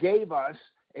never gave us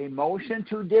a motion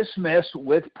to dismiss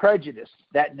with prejudice.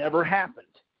 That never happened.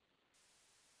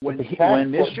 When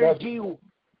Mr. G,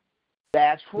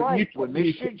 that's right. When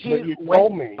Mr. G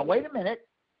went, wait a minute.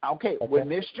 Okay, when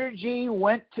Mr. G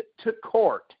went to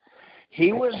court,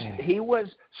 he was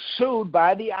sued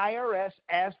by the IRS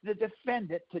as the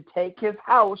defendant to take his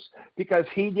house because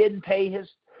he didn't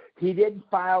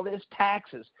file his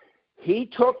taxes. He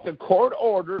took the court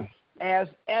order as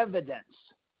evidence.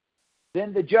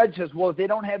 Then the judge says, well, if they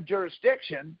don't have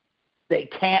jurisdiction, they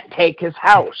can't take his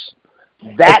house.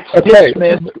 That's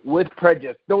dismissed with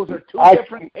prejudice. Those are two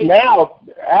different cases. Now,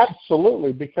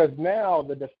 absolutely, because now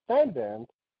the defendant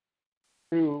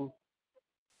who,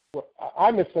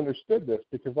 I misunderstood this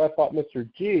because I thought Mr.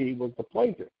 G was the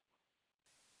plaintiff.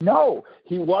 No,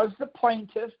 he was the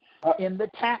plaintiff in the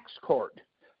tax court.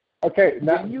 Okay,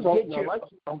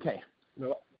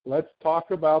 let's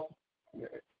talk about.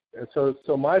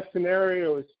 So my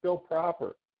scenario is still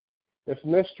proper. If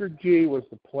Mr. G was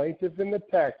the plaintiff in the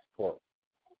tax court,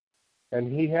 and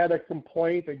he had a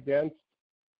complaint against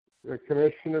the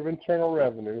Commission of Internal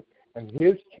Revenue, and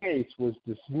his case was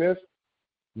dismissed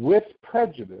with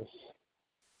prejudice.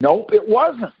 Nope, it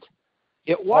wasn't.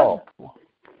 It wasn't. Oh,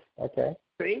 okay.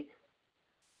 See?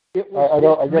 It was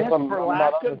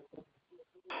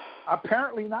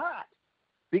apparently not.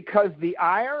 Because the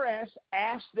IRS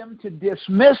asked them to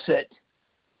dismiss it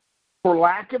for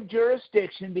lack of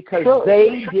jurisdiction because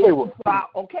they didn't file.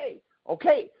 Okay.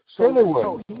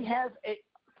 So he has a.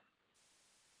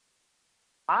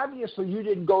 Obviously, you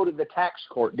didn't go to the tax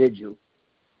court, did you?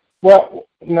 Well,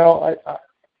 no, I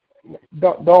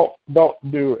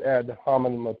don't do ad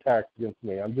hominem attacks against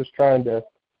me. I'm just trying to.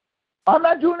 I'm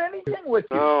not doing anything with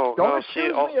you. Don't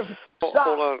accuse me of.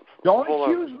 Stop. Don't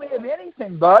accuse me of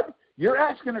anything, bud. You're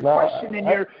asking a question,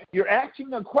 and you're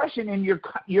asking a question, and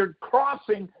you're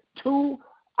crossing two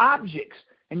objects,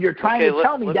 and you're trying to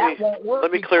tell me that won't work.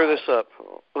 Let me clear this up.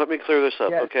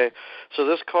 Yes. Okay? So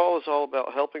this call is all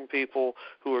about helping people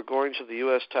who are going to the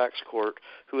U.S. tax court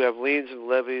who have liens and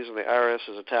levies, and the IRS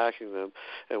is attacking them.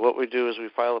 And what we do is we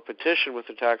file a petition with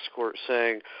the tax court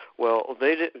saying, well,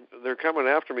 they're coming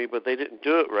after me, but they didn't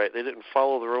do it right. They didn't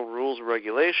follow their own rules and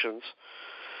regulations.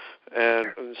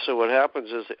 And so what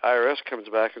happens is the IRS comes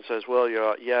back and says, well,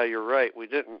 yeah, you're right, we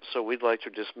didn't, so we'd like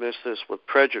to dismiss this with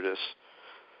prejudice.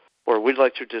 Or we'd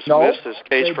like to dismiss this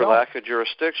case for don't. lack of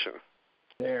jurisdiction.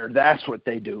 That's what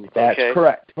they do. That's okay.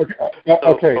 correct. Okay.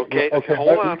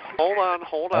 Hold on.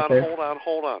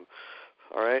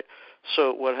 All right.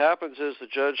 So what happens is the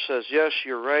judge says, yes,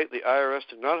 you're right, the IRS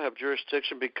did not have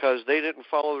jurisdiction because they didn't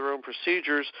follow their own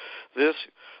procedures.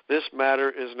 This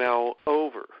matter is now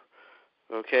over.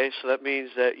 Okay, so that means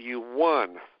that you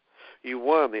won. You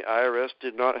won. The IRS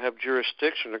did not have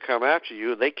jurisdiction to come after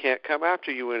you. They can't come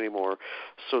after you anymore.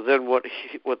 So then what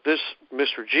this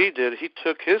Mr. G did, he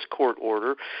took his court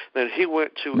order, then he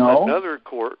went to another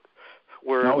court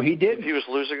where he didn't. He was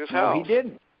losing his house. No, he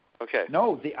didn't. Okay.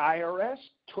 No, the IRS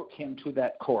took him to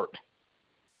that court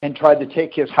and tried to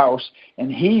take his house,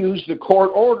 and he used the court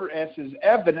order as his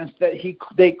evidence that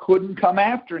they couldn't come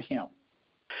after him.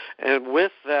 And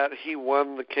with that, he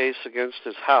won the case against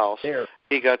his house. There.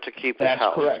 He got to keep his house.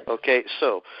 That's correct. Okay,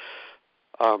 so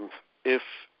if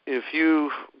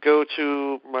you go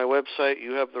to my website,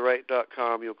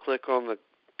 youhavetheright.com, you'll click on the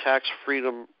Tax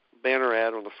Freedom banner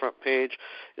ad on the front page.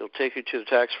 It'll take you to the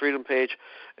Tax Freedom page,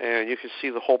 and you can see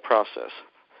the whole process.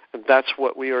 And that's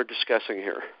what we are discussing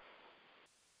here.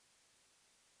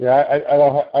 Yeah,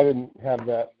 I didn't have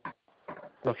that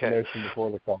information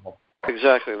before the call.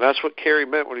 Exactly. That's what Cary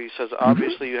meant when he says,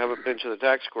 obviously you haven't been to the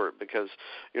tax court because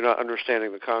you're not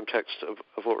understanding the context of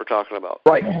what we're talking about.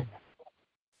 Right.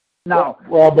 Now,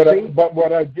 but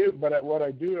what I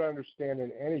do understand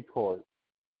in any court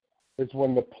is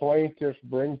when the plaintiff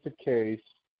brings a case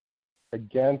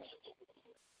against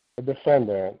a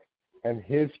defendant and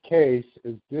his case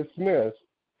is dismissed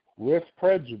with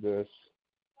prejudice,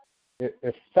 it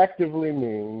effectively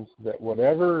means that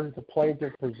whatever the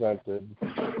plaintiff presented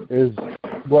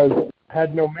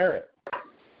had no merit,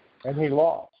 and he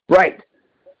lost. Right.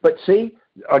 But see,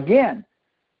 again,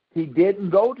 he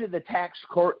didn't go to the tax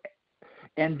court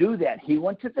and do that. He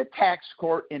went to the tax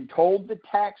court and told the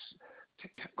tax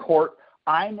court,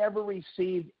 I never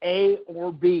received A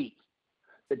or B.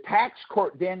 The tax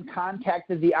court then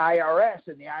contacted the IRS,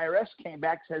 and the IRS came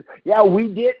back and said, yeah, we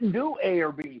didn't do A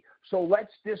or B, so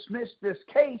let's dismiss this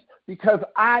case because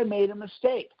I made a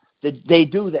mistake. They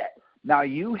do that. Now,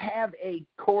 you have a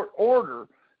court order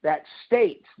that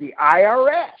states the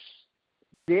IRS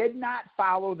did not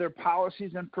follow their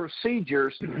policies and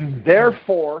procedures,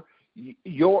 therefore,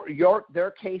 your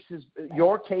case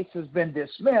has been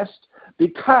dismissed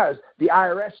because the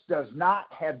IRS does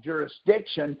not have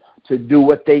jurisdiction to do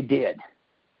what they did.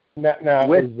 Now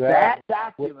with that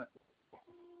document.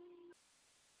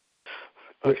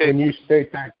 Okay. When you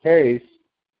state that case,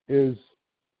 is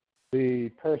the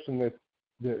person that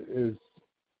is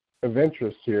of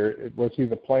interest here, was he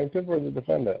the plaintiff or the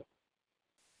defendant?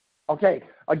 Okay,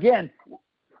 again,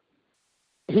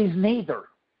 he's neither.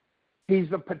 He's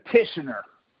the petitioner.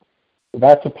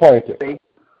 That's a plaintiff.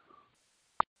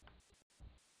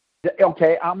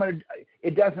 Okay,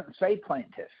 it doesn't say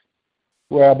plaintiff.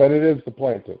 Well, but it is the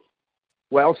plaintiff.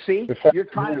 Well, see, you're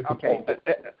trying to, okay,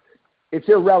 it's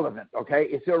irrelevant, okay?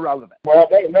 It's irrelevant. Well,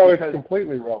 it's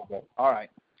completely relevant. All right.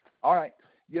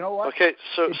 You know what? Okay,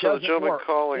 so the gentleman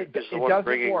calling is the one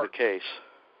bringing the case.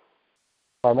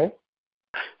 Pardon me?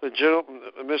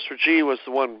 Mr. G was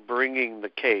the one bringing the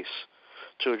case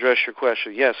to address your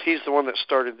question. Yes, he's the one that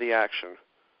started the action.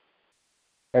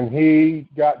 And he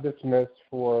got dismissed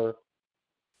for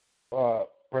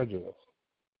prejudice.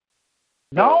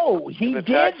 No, he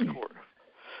didn't.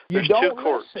 There's you don't two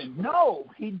courts. Listen.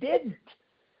 No, he didn't.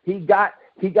 He got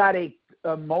a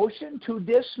motion to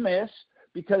dismiss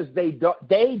because they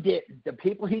didn't. The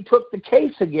people he took the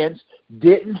case against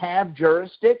didn't have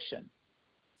jurisdiction.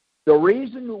 The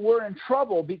reason we're in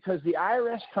trouble because the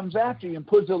IRS comes after you and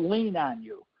puts a lien on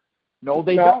you. No,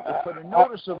 they don't. They put a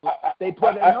notice of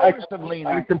lien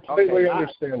on you. I completely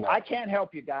understand that. I can't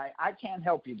help you, guy.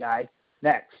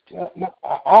 Next. No,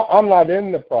 I'm not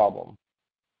in the problem,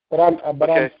 but I'm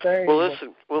saying. Well,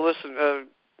 listen.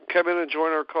 Come in and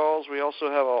join our calls. We also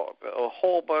have a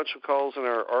whole bunch of calls in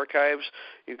our archives.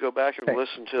 You go back and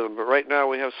listen to them. But right now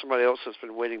we have somebody else that's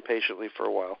been waiting patiently for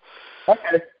a while.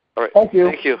 Okay. All right.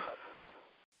 Thank you.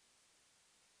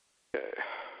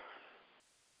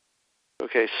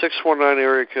 Okay, 619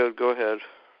 area code. Go ahead.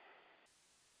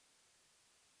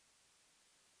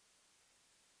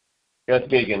 That's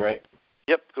me again, right?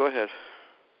 Yep, go ahead.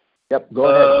 Yep,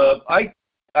 go ahead.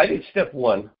 I did step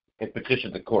one and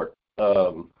petitioned the court.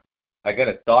 I got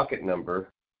a docket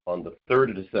number on the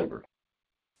 3rd of December.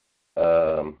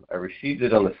 I received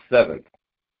it on the 7th,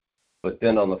 but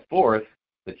then on the 4th,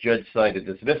 the judge signed a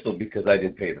dismissal because I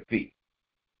didn't pay the fee.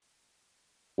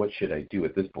 What should I do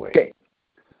at this point?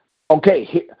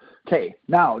 Okay.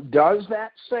 Now, does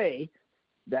that say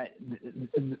that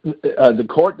the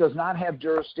court does not have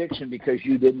jurisdiction because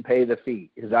you didn't pay the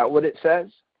fee. Is that what it says?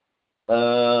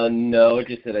 No, it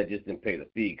just said I just didn't pay the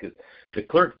fee because the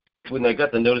clerk, when I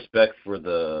got the notice back for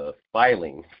the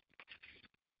filing,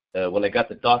 when I got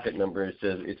the docket number, it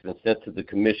says it's been sent to the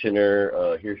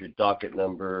commissioner. Here's your docket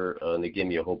number, and they gave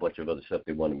me a whole bunch of other stuff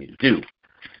they wanted me to do,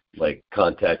 like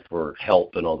contact for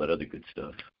help and all that other good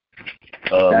stuff.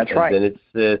 That's right. And then it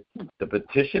said the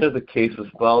petition of the case was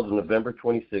filed on November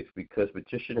 26th because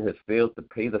petitioner has failed to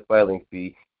pay the filing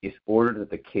fee. It's ordered that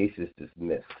the case is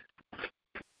dismissed.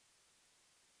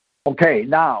 Okay,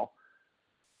 now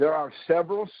there are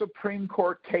several Supreme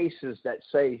Court cases that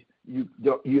say you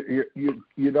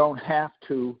don't have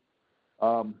to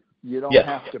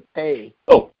have to pay.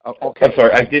 Oh, okay. I'm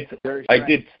sorry. I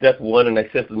did step one, and I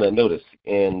sent them a notice,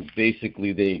 and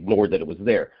basically they ignored that it was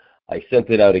there. I sent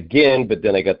it out again, but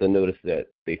then I got the notice that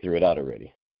they threw it out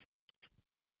already.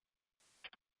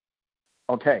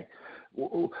 Okay.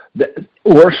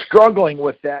 We're struggling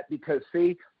with that because,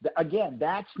 see, again,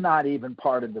 that's not even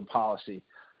part of the policy.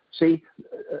 See,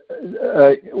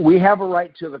 we have a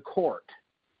right to the court.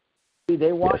 See,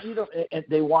 they want you to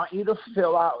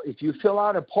fill out. If you fill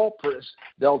out a pulpris,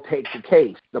 they'll take the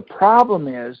case. The problem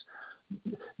is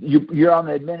you're on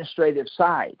the administrative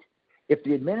side. If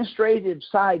the administrative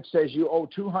side says you owe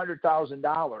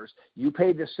 $200,000, you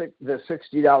pay the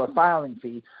 $60 filing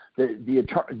fee.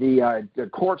 The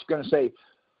court's going to say,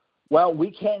 well, we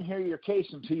can't hear your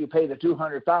case until you pay the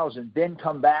 $200,000. Then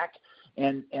come back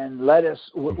and let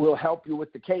us. We'll help you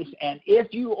with the case. And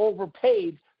if you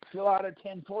overpaid, fill out a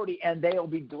 1040, and they'll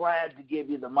be glad to give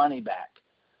you the money back.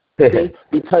 See?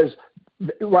 Because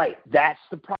that's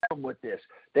the problem with this.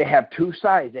 They have two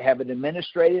sides. They have an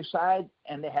administrative side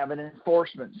and they have an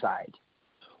enforcement side.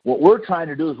 What we're trying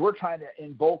to do is we're trying to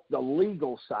invoke the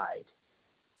legal side.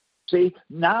 See,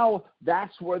 now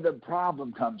that's where the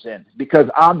problem comes in, because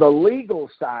on the legal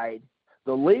side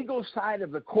of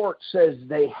the court says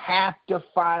they have to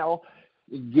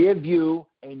give you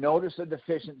a notice of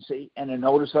deficiency and a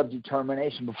notice of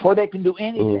determination before they can do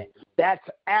anything. That's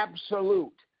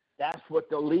absolute. That's what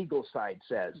the legal side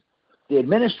says. The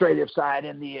administrative side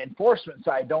and the enforcement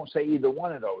side don't say either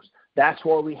one of those. That's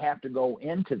where we have to go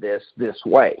into this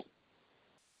way.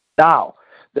 Now,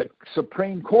 the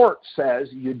Supreme Court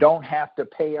says you don't have to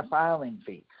pay a filing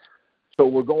fee. So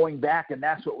we're going back, and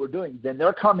that's what we're doing. Then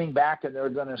they're coming back, and they're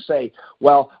going to say,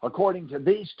 well, according to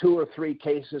these 2 or 3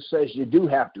 cases, says you do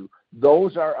have to.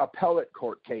 Those are appellate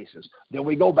court cases. Then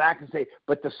we go back and say,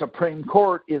 but the Supreme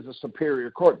Court is a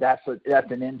superior court. That's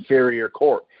an inferior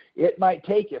court. It might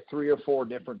take you 3 or 4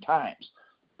 different times,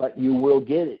 but you will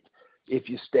get it if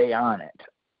you stay on it.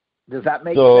 Does that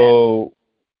make sense?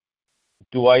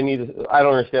 So I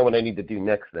don't understand what I need to do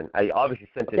next then. I obviously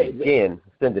sent it again.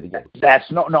 Send it again. That's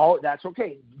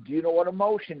okay. Do you know what a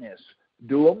motion is?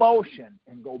 Do a motion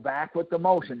and go back with the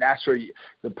motion. That's where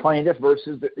the plaintiff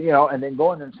versus and then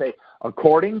go in and say,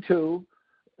 according to,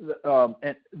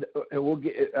 and we'll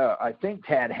get. I think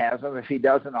Tad has them. If he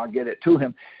doesn't, I'll get it to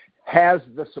him. Has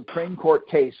the Supreme Court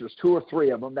case? There's 2 or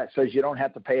 3 of them that says you don't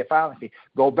have to pay a filing fee.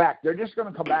 Go back. They're just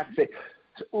going to come back and say,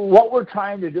 what we're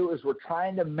trying to do is we're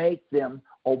trying to make them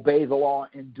obey the law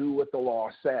and do what the law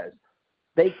says.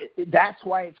 That's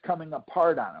why it's coming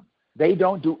apart on them. They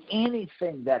don't do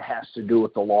anything that has to do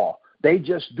with the law. They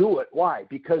just do it. Why?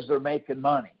 Because they're making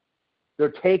money.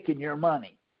 They're taking your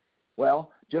money.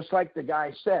 Well, just like the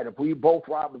guy said, if we both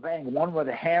rob a bank, one with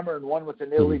a hammer and one with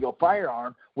an illegal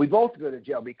firearm, we both go to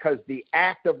jail because the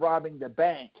act of robbing the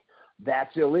bank,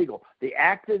 that's illegal. The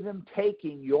act of them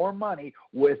taking your money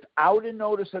without a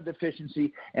notice of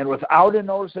deficiency and without a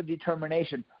notice of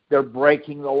determination, they're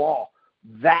breaking the law.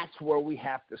 That's where we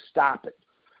have to stop it.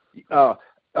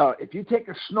 If you take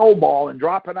a snowball and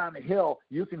drop it on a hill,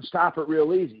 you can stop it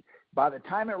real easy. By the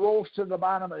time it rolls to the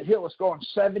bottom of the hill, it's going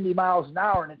 70 miles an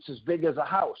hour, and it's as big as a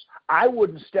house. I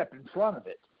wouldn't step in front of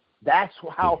it. That's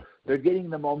how they're getting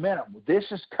the momentum. This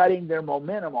is cutting their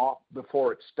momentum off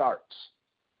before it starts.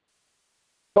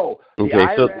 So the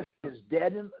IRS is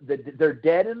dead. They're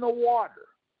dead in the water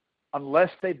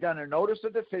unless they've done a notice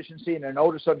of deficiency and a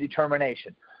notice of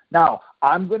determination. Now,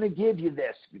 I'm going to give you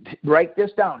this. Write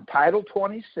this down. Title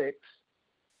 26,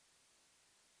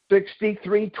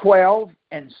 6312,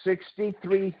 and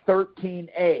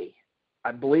 6313A.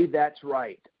 I believe that's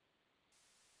right.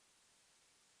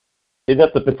 Isn't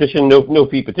that the petition, no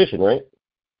fee petition, right?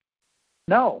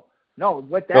 No.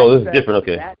 What that this says, is different.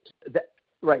 Okay.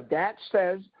 Right. That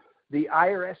says the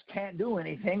IRS can't do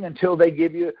anything until they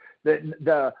give you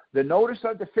the notice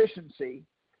of deficiency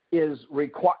is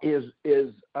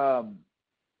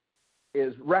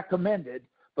recommended,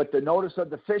 but the notice of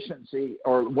deficiency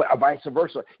or vice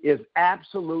versa is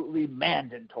absolutely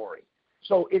mandatory.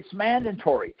 So it's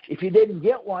mandatory. If you didn't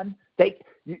get one,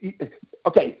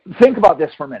 okay, think about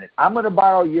this for a minute. I'm going to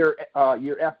borrow your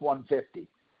F-150.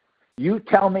 You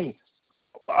tell me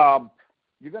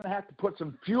you're going to have to put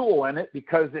some fuel in it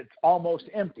because it's almost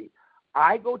empty.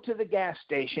 I go to the gas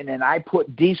station and I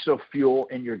put diesel fuel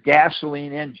in your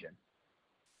gasoline engine.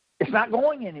 It's not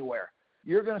going anywhere.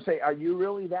 You're going to say, are you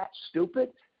really that stupid?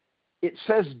 It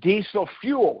says diesel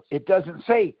fuel. It doesn't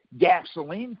say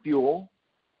gasoline fuel.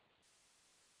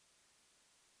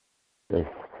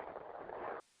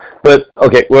 But,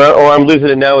 okay, well, I'm losing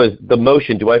it now is the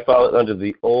motion. Do I file it under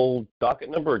the old docket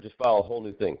number or just file a whole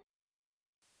new thing?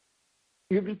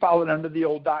 You can file it under the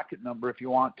old docket number if you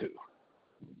want to.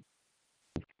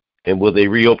 And will they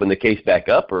reopen the case back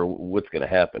up, or what's going to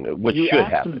happen? What you should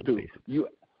ask happen? Them to.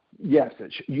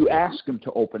 You ask them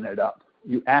to open it up.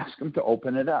 You ask them to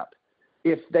open it up.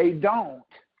 If they don't,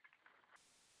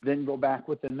 then go back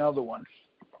with another one.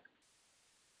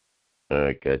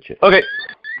 I gotcha. Okay.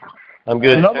 I'm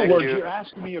good. In other words, you're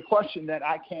asking me a question that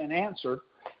I can't answer.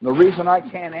 The reason I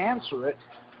can't answer it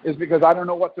is because I don't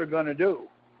know what they're going to do.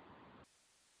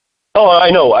 Oh, I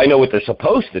know what they're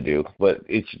supposed to do, but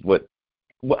it's what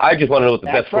I just want to know what the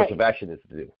best course of action is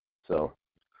to do. So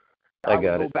I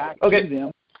got it. Go back okay. to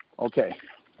them. Okay.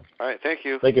 All right. Thank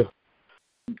you. Thank you.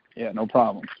 Yeah, no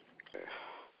problem. Okay.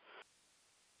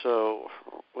 So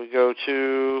we go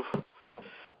to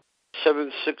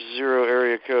 760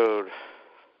 area code.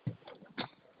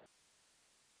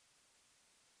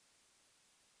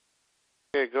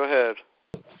 Okay, go ahead.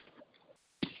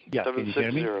 Yeah, can you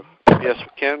hear me? Yes,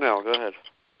 we can now. Go ahead.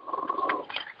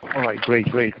 All right, great.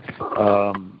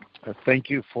 Thank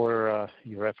you for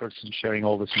your efforts in sharing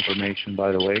all this information,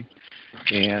 by the way.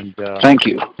 And thank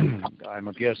you. I'm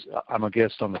a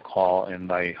guest on the call, and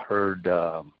I heard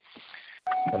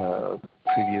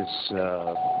previous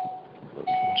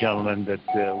gentleman that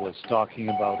was talking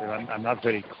about, and I'm not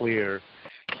very clear.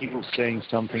 He was saying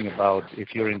something about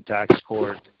if you're in tax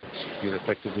court, you're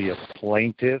effectively a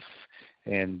plaintiff.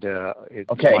 And it's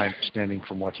my understanding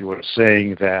from what you were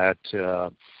saying that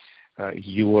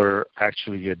you were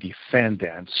actually a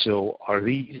defendant. So are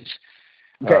these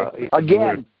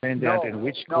again? Defendant in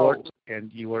which court?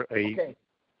 And you were a. Okay.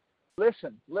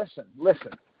 Listen.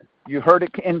 You heard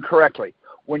it incorrectly.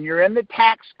 When you're in the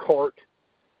tax court,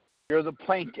 you're the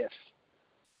plaintiff.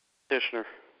 Petitioner.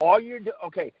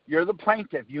 You're the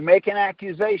plaintiff. You make an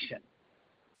accusation.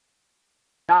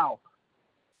 Now,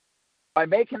 by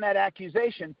making that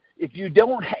accusation, if you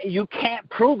don't, you can't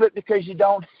prove it because you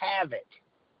don't have it.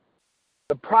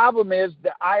 The problem is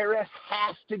the IRS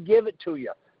has to give it to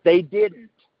you. They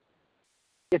didn't.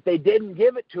 If they didn't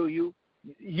give it to you,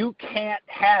 you can't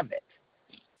have it.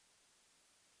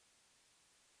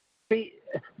 See,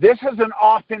 this is an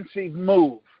offensive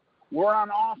move. We're on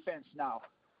offense now.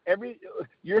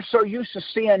 You're so used to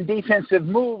seeing defensive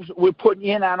moves, we're putting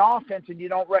you in on offense and you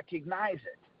don't recognize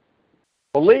it.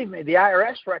 Believe me, the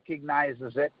IRS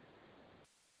recognizes it.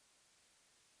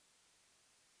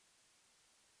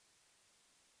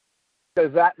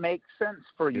 Does that make sense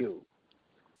for you?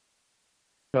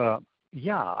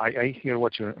 Yeah, I hear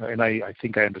what and I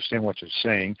think I understand what you're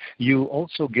saying. You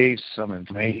also gave some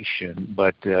information,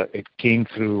 but it came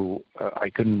through. I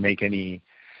couldn't make any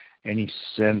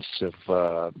sense of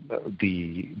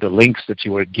the links that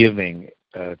you were giving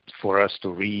for us to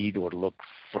read or look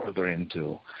further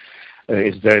into.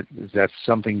 Is that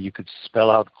something you could spell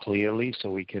out clearly so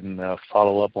we can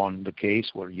follow up on the case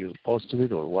where you posted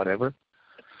it or whatever?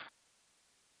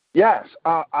 Yes,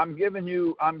 I'm giving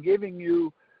you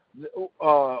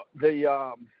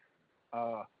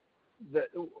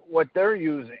what they're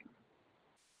using.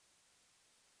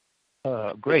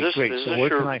 Great. So where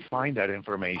can I find that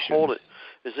information? Hold it.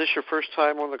 Is this your first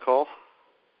time on the call?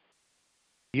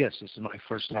 Yes, this is my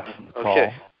first time on the call.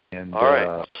 Okay. And all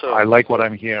right. So, I like what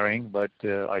I'm hearing, but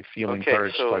I feel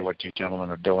encouraged by what you gentlemen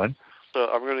are doing. So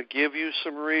I'm going to give you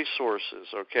some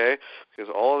resources, okay?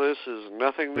 Because all of this is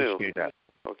nothing new. Appreciate that.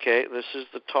 Okay, this is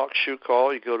the TalkShoe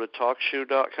call. You go to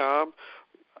TalkShoe.com.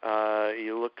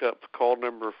 You look up call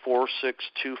number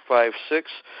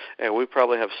 46256, and we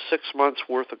probably have 6 months'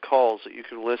 worth of calls that you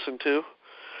can listen to.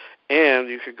 And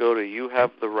you could go to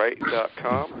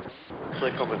youhavetheright.com,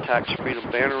 click on the Tax Freedom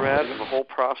banner ad, and the whole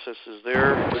process is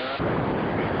there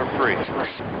for free.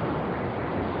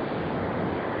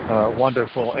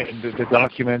 Wonderful. And the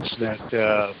documents that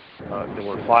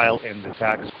were filed in the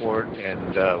tax court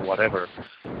and whatever,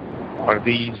 are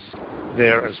these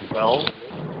there as well?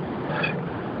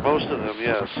 Most of them,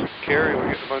 yes. Cary, we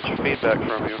get a bunch of feedback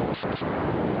from you.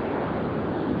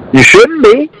 You shouldn't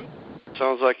be.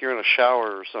 Sounds like you're in a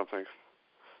shower or something.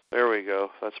 There we go.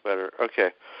 That's better. Okay.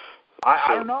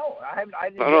 I don't know.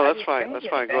 No, that's fine. That's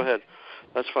fine. Go ahead.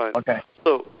 That's fine. Okay.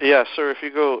 So, yeah, sir, if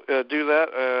you go do that,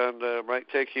 and it might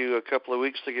take you a couple of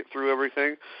weeks to get through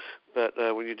everything, but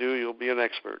when you do, you'll be an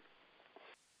expert.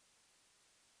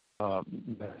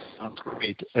 That sounds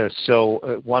great.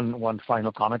 So one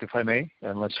final comment, if I may,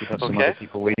 unless you have some other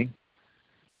people waiting.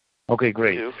 Okay,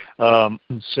 great.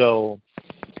 So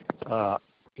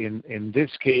in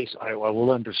this case, I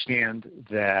will understand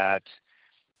that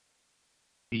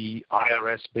the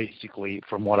IRS basically,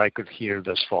 from what I could hear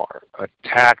thus far,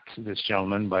 attacked this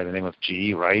gentleman by the name of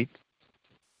G, right?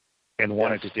 And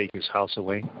wanted to take his house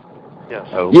away? Yes.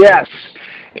 Okay. Yes.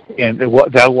 And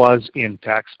that was in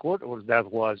tax court, or that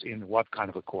was in what kind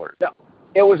of a court? No,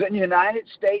 it was in United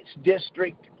States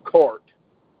District Court.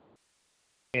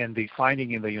 And the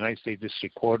finding in the United States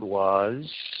District Court was?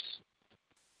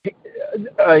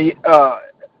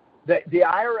 The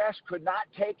IRS could not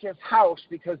take his house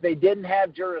because they didn't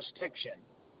have jurisdiction.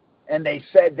 And they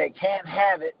said they can't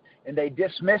have it, and they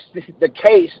dismissed the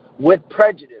case with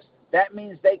prejudice. That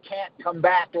means they can't come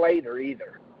back later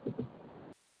either.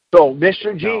 So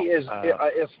Mr. G is,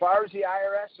 as far as the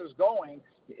IRS is going,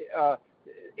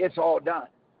 it's all done.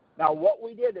 Now what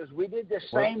we did is we did the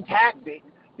same tactic.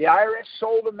 The IRS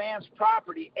sold a man's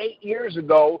property 8 years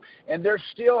ago, and they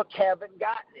still haven't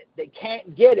gotten it. They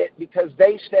can't get it because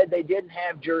they said they didn't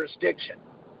have jurisdiction.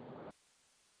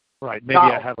 Right. Maybe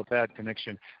I have a bad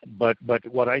connection. But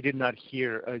what I did not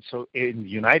hear, so in the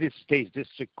United States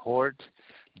District Court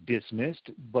dismissed,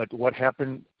 but what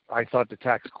happened, I thought the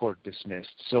tax court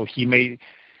dismissed. So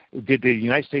did the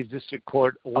United States District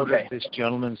Court order this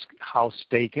gentleman's house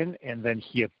taken, and then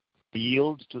he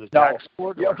appealed to the tax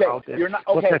court? Okay,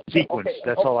 what's that sequence?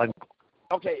 That's all I'm...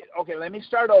 Okay, let me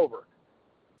start over.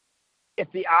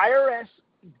 If the IRS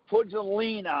puts a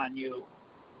lien on you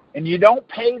and you don't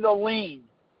pay the lien,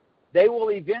 they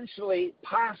will eventually,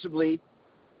 possibly,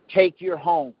 take your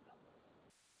home.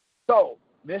 So,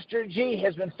 Mr. G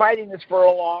has been fighting this for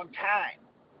a long time.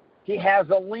 He has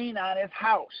a lien on his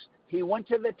house. He went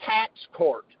to the tax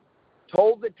court,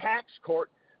 told the tax court,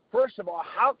 first of all,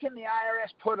 how can the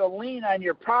IRS put a lien on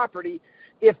your property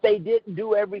if they didn't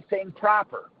do everything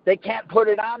proper? They can't put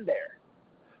it on there.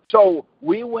 So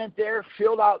we went there,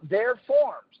 filled out their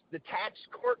forms, the tax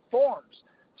court forms,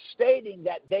 stating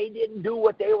that they didn't do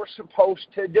what they were supposed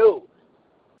to do.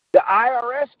 The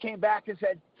IRS came back and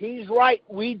said, he's right,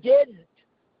 we didn't.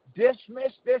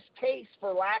 Dismiss this case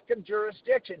for lack of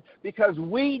jurisdiction because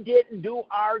we didn't do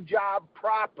our job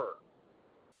proper.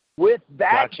 With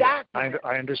that document,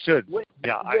 I understood.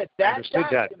 I understood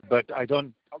that, but I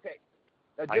don't. Okay.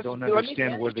 I don't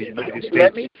understand where the United States.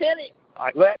 Let me finish.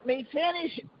 Let me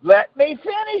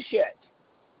finish it.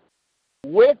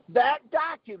 With that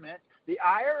document, the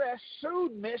IRS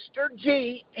sued Mr.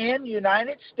 G in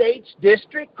United States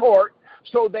District Court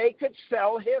so they could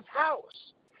sell his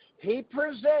house. He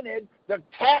presented the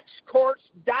tax court's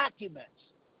documents.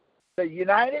 The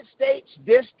United States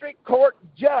District Court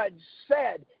judge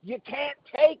said, you can't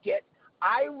take it.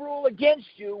 I rule against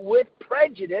you with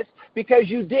prejudice because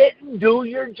you didn't do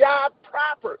your job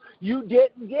proper. You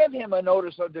didn't give him a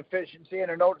notice of deficiency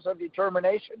and a notice of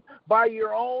determination by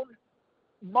your own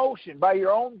motion, by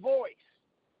your own voice.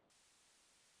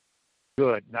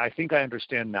 Good. Now, I think I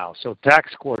understand now. So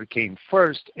tax court came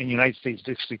first, and United States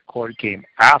District Court came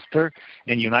after,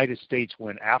 and United States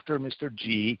went after Mr.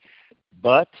 G,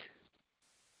 but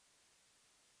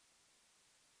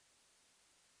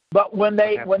when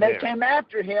they came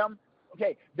after him,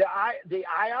 okay, the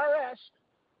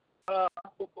IRS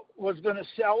was going to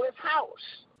sell his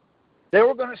house. They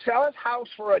were going to sell his house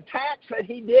for a tax that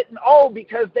he didn't owe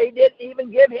because they didn't even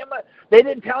give him they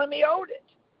didn't tell him he owed it.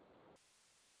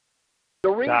 The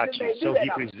reason they do that, he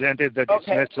presented the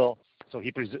dismissal. So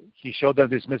he showed the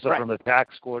dismissal from the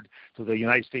tax court to the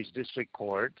United States District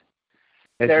Court.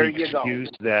 As there the you go.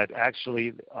 Excuse that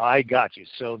actually, I got you.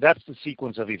 So that's the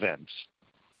sequence of events.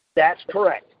 That's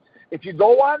correct. If you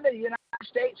go on the United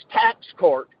States Tax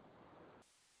Court,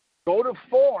 go to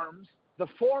forms, the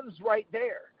form's right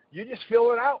there. You just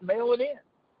fill it out, mail it in.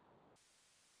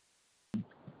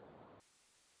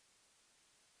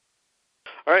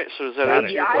 All right, so does that answer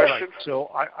your question?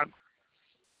 So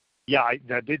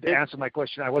that did answer my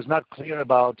question. I was not clear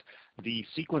about the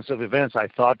sequence of events. I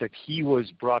thought that he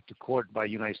was brought to court by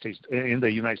in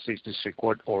the United States District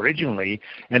Court originally,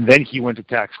 and then he went to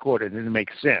tax court. It didn't make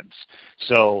sense.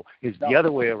 So it's the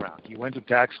other way around. He went to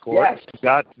tax court,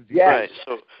 got right.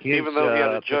 So even though he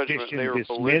had a judgment, they were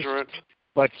belligerent.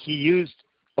 But he used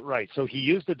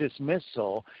the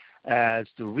dismissal as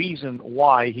the reason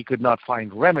why he could not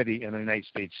find remedy in the United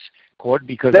States court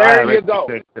because There you IRS go.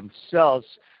 declared themselves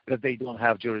that they don't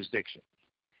have jurisdiction.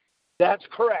 That's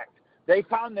correct. They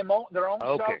found their own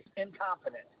Okay. self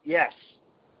incompetent. Yes.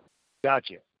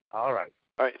 Gotcha. All right.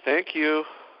 All right, thank you.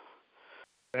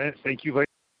 Thank you very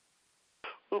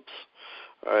Oops.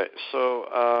 All right, so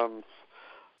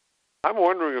I'm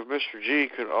wondering if Mr. G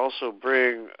could also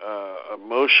bring a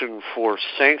motion for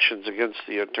sanctions against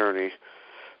the attorney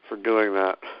for doing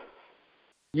that.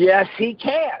 Yes, he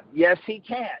can. Yes, he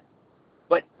can.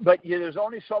 But there's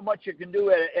only so much you can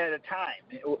do at a time.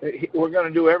 We're going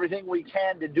to do everything we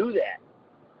can to do that.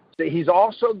 So he's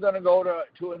also going to go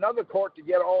to another court to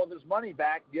get all of his money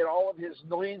back, get all of his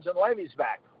liens and levies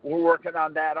back. We're working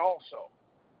on that also.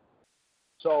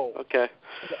 So okay.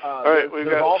 All right,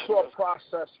 there's also a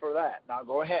process for that. Now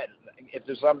go ahead if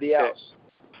there's somebody else.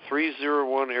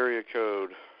 301 area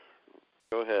code.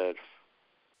 Go ahead.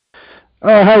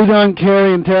 How you doing,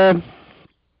 Cary and Ted?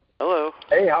 Hello.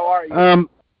 Hey, how are you?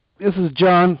 This is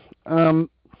John.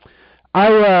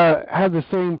 I had the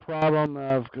same problem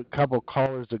of a couple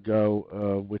callers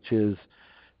ago, which is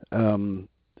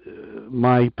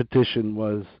my petition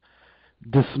was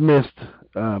dismissed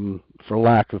for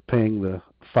lack of paying the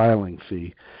filing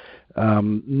fee.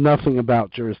 Nothing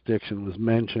about jurisdiction was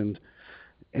mentioned,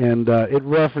 and it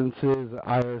references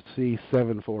IRC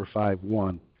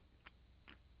 7451.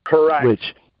 Correct.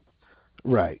 Which,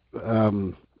 right.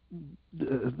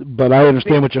 But I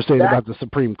understand what you're saying about the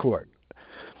Supreme Court.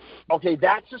 Okay,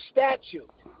 that's a statute.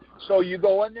 So you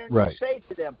go in there and you say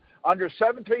to them, under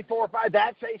 7345,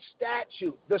 that's a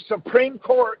statute. The Supreme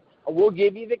Court will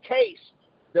give you the case.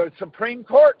 The Supreme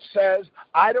Court says,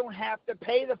 I don't have to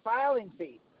pay the filing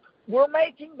fee. We're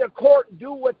making the court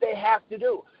do what they have to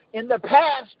do. In the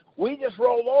past, we just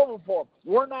rolled over for them.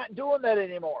 We're not doing that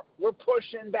anymore. We're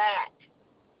pushing back.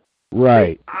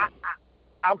 Right.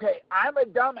 Okay, I'm a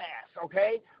dumbass,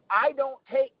 okay? I don't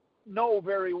take no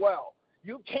very well.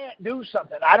 You can't do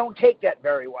something. I don't take that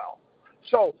very well.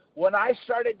 So when I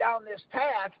started down this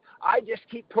path, I just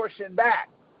keep pushing back.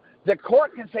 The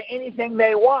court can say anything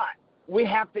they want. We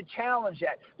have to challenge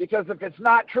that because if it's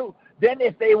not true, then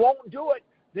if they won't do it,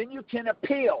 then you can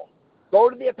appeal. Go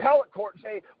to the appellate court and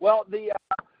say, well,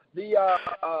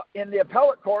 in the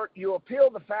appellate court, you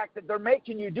appeal the fact that they're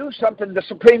making you do something the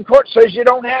Supreme Court says you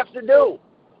don't have to do.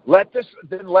 Let the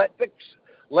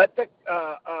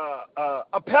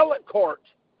appellate court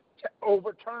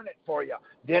overturn it for you.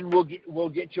 Then we'll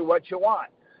get you what you want.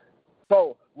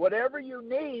 So whatever you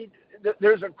need,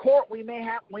 there's a court we may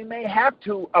have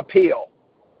to appeal.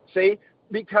 See,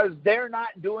 because they're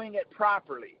not doing it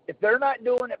properly. If they're not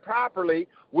doing it properly,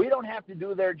 we don't have to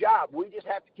do their job. We just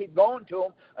have to keep going to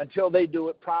them until they do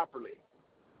it properly.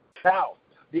 Now,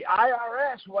 the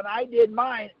IRS, when I did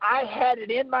mine, I had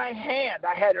it in my hand.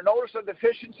 I had a notice of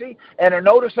deficiency and a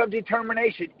notice of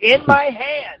determination in my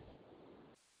hand.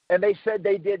 And they said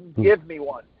they didn't give me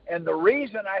one. And the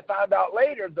reason I found out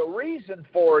later, the reason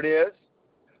for it is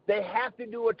they have to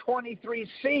do a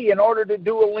 23C in order to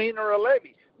do a lien or a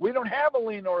levy. We don't have a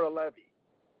lien or a levy.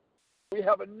 We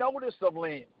have a notice of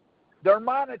lien. They're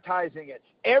monetizing it.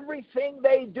 Everything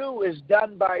they do is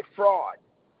done by fraud.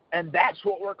 And that's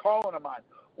what we're calling them on.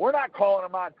 We're not calling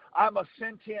them on, I'm a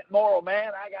sentient moral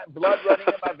man. I got blood running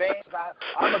in my veins.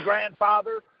 I'm a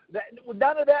grandfather.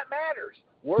 None of that matters.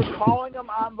 We're calling them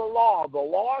on the law. The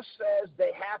law says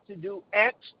they have to do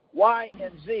X, Y,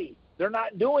 and Z. They're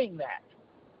not doing that.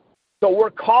 So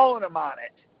we're calling them on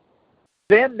it.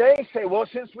 Then they say, well,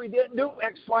 since we didn't do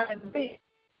X, Y, and Z,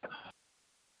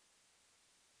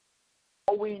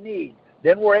 all we need.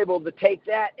 Then we're able to take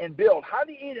that and build. How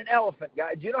do you eat an elephant,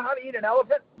 guys? Do you know how to eat an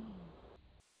elephant?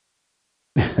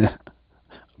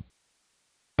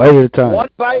 Bite at a time. One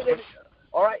bite at a time.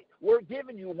 All right, we're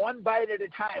giving you one bite at a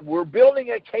time. We're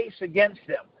building a case against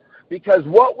them because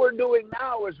what we're doing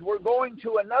now is we're going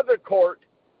to another court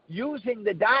using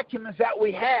the documents that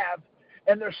we have,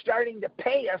 and they're starting to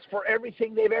pay us for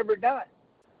everything they've ever done.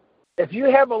 If you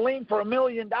have a lien for $1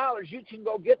 million, you can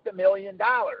go get the $1 million,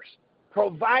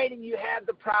 providing you have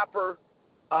the proper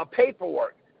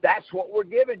paperwork. That's what we're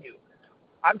giving you.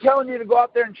 I'm telling you to go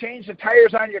out there and change the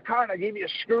tires on your car, and I give you a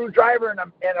screwdriver and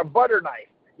a butter knife.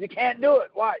 You can't do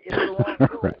it. Why? It's the wrong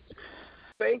tools.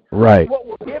 See? Right. What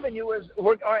we're giving you is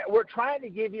we're trying to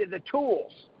give you the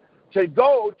tools to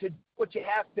go to what you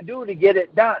have to do to get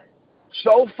it done.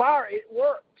 So far, it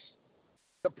works.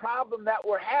 The problem that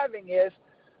we're having is,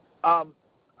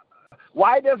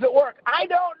 why does it work? I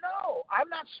don't know. I'm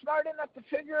not smart enough to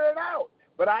figure it out.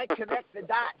 but I connect the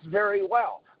dots very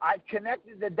well. I've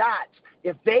connected the dots.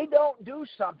 If they don't do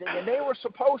something and they were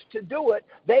supposed to do it,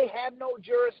 they have no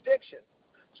jurisdiction.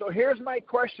 So here's my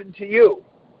question to you.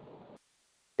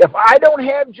 If I don't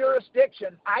have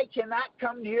jurisdiction, I cannot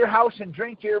come to your house and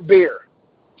drink your beer.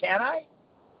 Can I?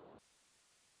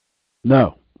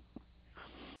 No.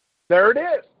 There it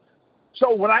is.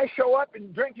 So when I show up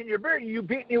and drinking your beer, you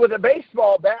beat me with a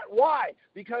baseball bat. Why?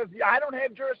 Because I don't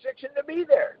have jurisdiction to be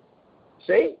there.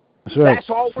 See? That's right.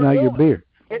 That's all it's we're not doing. Your beer.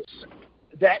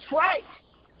 That's right.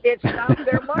 It's not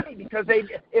their money because they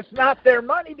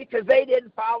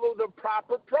didn't follow the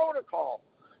proper protocol.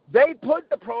 They put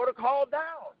the protocol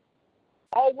down.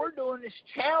 All we're doing is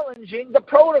challenging the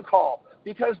protocol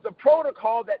because the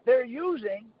protocol that they're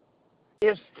using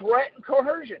is threat and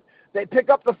coercion. They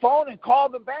pick up the phone and call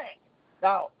the bank.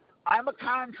 Now, I'm a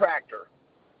contractor.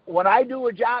 When I do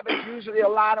a job, it's usually a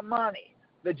lot of money.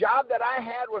 The job that I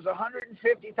had was a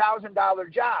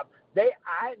 $150,000 job.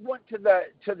 I went to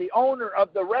the owner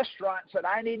of the restaurant, said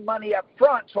I need money up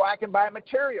front so I can buy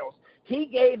materials. He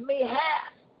gave me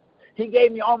half. He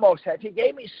gave me almost half. He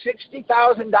gave me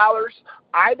 $60,000.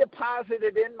 I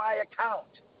deposited in my account.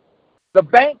 The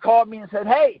bank called me and said,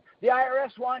 hey, the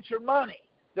IRS wants your money.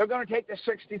 They're going to take the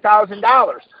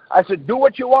 $60,000. I said, do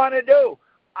what you want to do.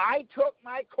 I took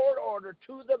my court order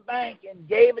to the bank and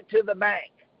gave it to the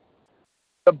bank.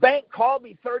 The bank called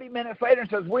me 30 minutes later and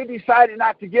says, we decided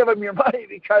not to give them your money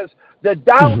because the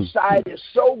downside is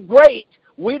so great,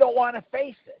 we don't want to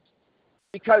face it.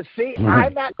 Because, see,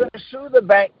 I'm not going to sue the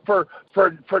bank for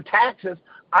taxes.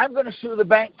 I'm going to sue the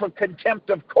bank for contempt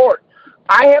of court.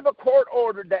 I have a court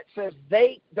order that says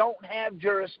they don't have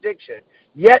jurisdiction,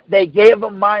 yet they gave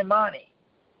them my money.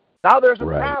 Now there's a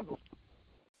problem.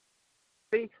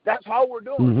 See, that's all we're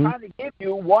doing. We're trying to give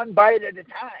you one bite at a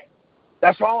time.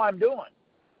 That's all I'm doing.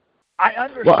 I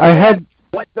understand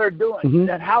what they're doing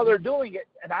and how they're doing it,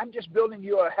 and I'm just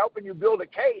helping you build a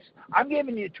case. I'm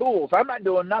giving you tools. I'm not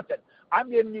doing nothing.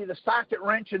 I'm giving you the socket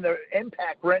wrench and the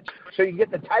impact wrench so you can get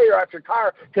the tire off your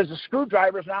car because the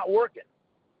screwdriver's not working.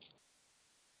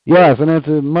 Yes, and it's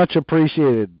much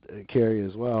appreciated, Cary,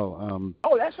 as well.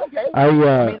 Oh, that's okay.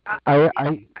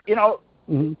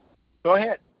 Go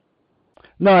ahead.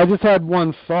 No, I just had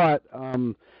one thought.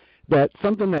 That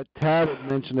something that Tad had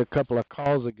mentioned a couple of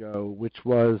calls ago, which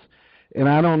was, and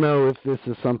I don't know if this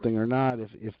is something or not,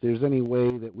 if there's any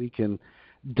way that we can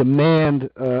demand,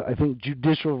 I think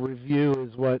judicial review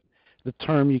is what the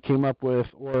term you came up with,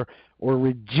 or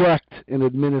reject an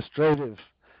administrative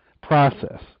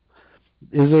process.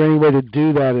 Is there any way to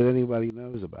do that that anybody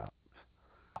knows about?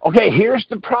 Okay, here's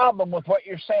the problem with what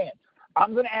you're saying.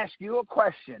 I'm going to ask you a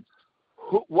question.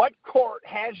 What court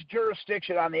has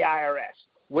jurisdiction on the IRS?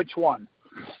 Which one?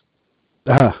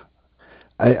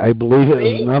 I believe it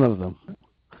was none of them.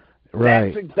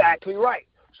 Right. That's exactly right.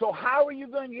 So how are you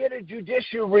going to get a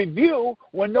judicial review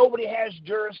when nobody has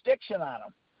jurisdiction on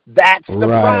them? That's the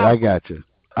problem. Right, I got you.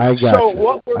 So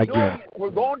what we're doing,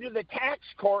 we're going to the tax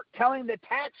court, telling the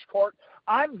tax court,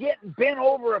 I'm getting bent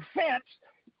over a fence,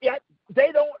 yet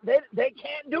they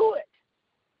can't do it.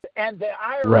 And the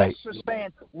IRS is saying,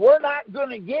 we're not going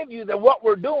to give you what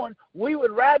we're doing. We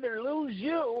would rather lose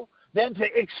you than to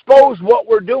expose what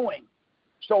we're doing.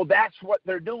 So that's what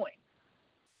they're doing.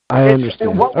 I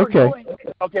understand. What we're doing,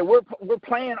 we're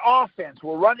playing offense.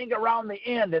 We're running around the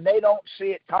end, and they don't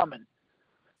see it coming.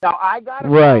 Now, I got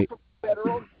a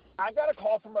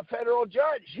call from a federal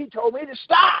judge. He told me to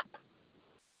stop.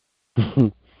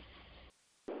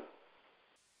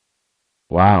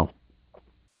 Wow.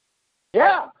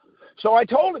 Yeah. So I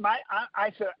told him, I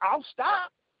said, I'll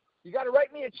stop. You got to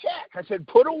write me a check. I said,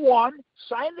 put a 1,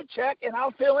 sign the check, and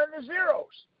I'll fill in the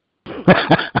zeros.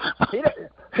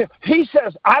 He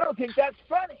says, I don't think that's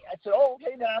funny. I said, oh,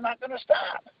 okay, then I'm not going to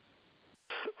stop.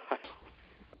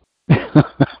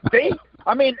 See?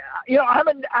 I mean, I'm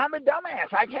a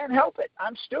dumbass. I can't help it.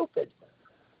 I'm stupid.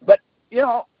 But,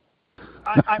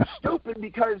 I'm stupid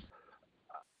because,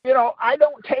 I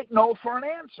don't take no for an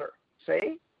answer.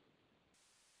 See?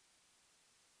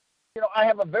 I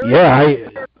have a very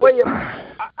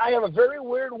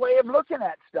weird way of looking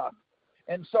at stuff.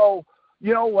 And so,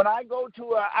 when I go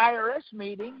to an IRS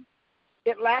meeting,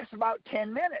 it lasts about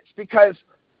 10 minutes because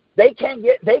they can't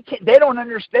get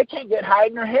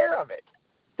hide nor hair of it.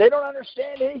 They don't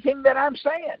understand anything that I'm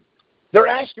saying. They're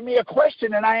asking me a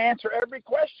question and I answer every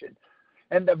question.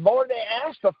 And the more they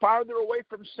ask, the farther away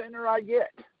from center I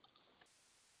get.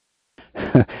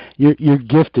 You're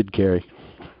gifted, Cary.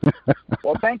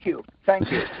 Well, thank you.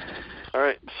 All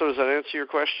right. So does that answer your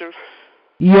question?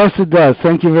 Yes, it does.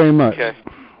 Thank you very much. Okay.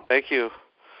 Thank you.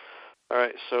 All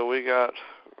right. So we got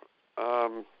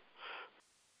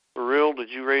For real, did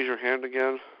you raise your hand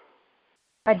again?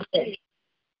 I did.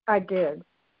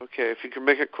 Okay, if you can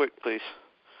make it quick, please.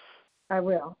 I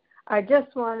will. I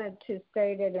just wanted to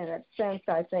state it in a sense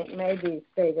I think maybe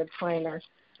stated plainer.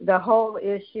 The whole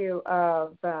issue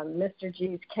of Mr.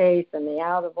 G's case and the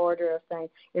out of order of things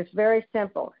is very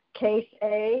simple. Case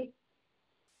A,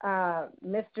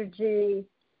 Mr. G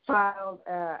filed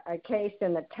a case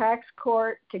in the tax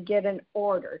court to get an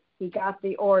order. He got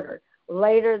the order.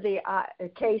 Later,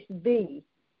 case B,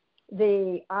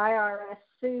 the IRS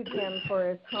sued him for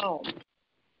his home,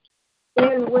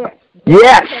 in which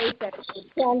case as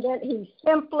defendant, he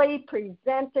simply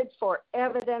presented for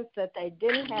evidence that they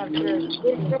didn't have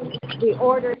jurisdiction the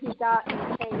order he got in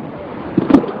case A.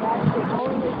 That's the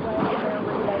only way they're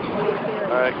related.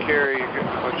 All right, Cary, you're getting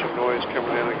a bunch of noise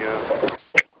coming in again.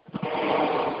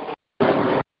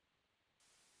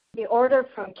 The order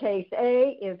from case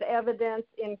A is evidence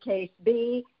in case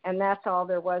B, and that's all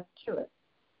there was to it.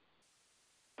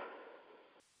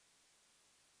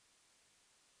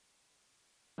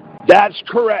 That's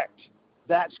correct.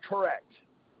 All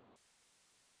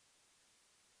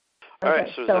right,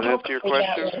 so does that answer your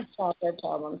question? That will solve their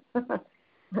problems.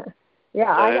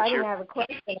 Yeah, I didn't have a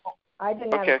question. I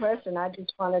didn't have a question. I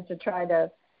just wanted to try to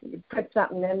put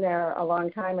something in there a long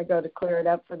time ago to clear it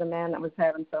up for the man that was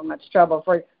having so much trouble,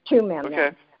 for two men.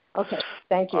 Okay. Now. Okay,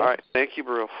 thank you. All right, thank you,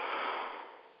 Brew.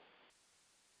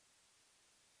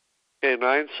 Okay,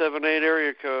 978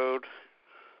 area code.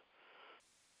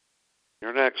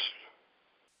 You're next.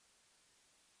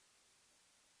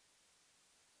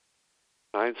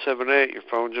 978, your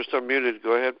phone just unmuted.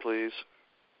 Go ahead, please.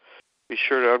 Be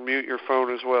sure to unmute your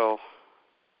phone as well.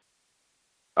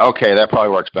 Okay, that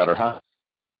probably works better, huh?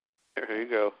 There you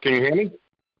go. Can you hear me?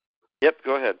 Yep,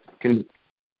 go ahead.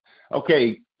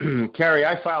 Okay, Cary,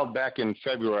 I filed back in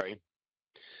February.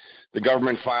 The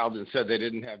government filed and said they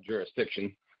didn't have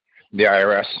jurisdiction, the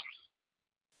IRS.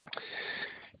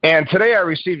 And today I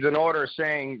received an order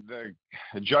saying the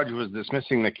judge was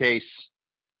dismissing the case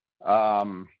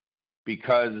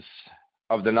because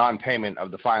of the non-payment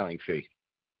of the filing fee.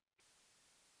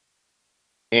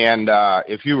 And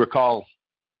if you recall,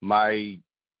 my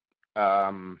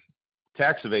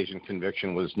tax evasion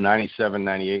conviction was 97,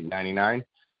 98, 99.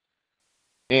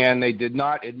 And they did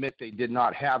not admit they did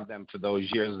not have them for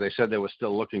those years. They said they were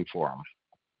still looking for them.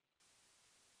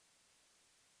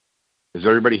 Is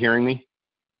everybody hearing me?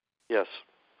 Yes.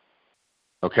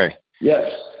 Okay. Yes.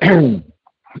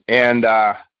 And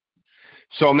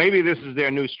so maybe this is their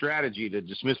new strategy to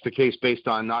dismiss the case based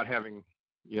on not having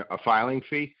a filing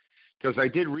fee. Because I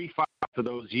did refile for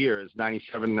those years,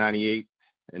 97, 98,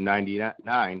 and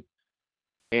 99.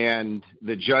 And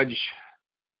the judge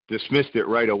dismissed it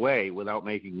right away without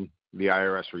making the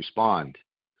IRS respond.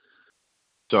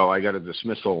 So I got a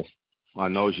dismissal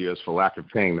on those years for lack of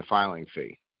paying the filing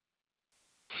fee.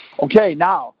 Okay,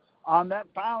 now, on that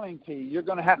filing fee, you're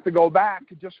going to have to go back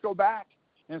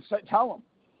and tell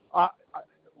them.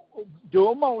 Do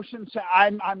a motion, say,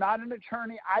 I'm not an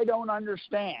attorney, I don't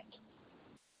understand.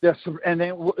 And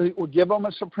then we'll give them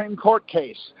a Supreme Court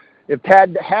case. If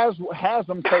Tad has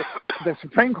them, say, the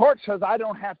Supreme Court says I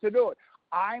don't have to do it.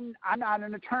 I'm not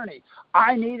an attorney.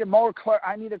 I need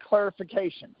a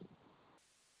clarification.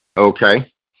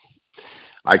 Okay.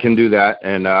 I can do that,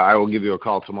 and I will give you a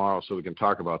call tomorrow so we can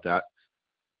talk about that.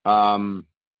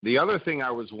 The other thing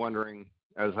I was wondering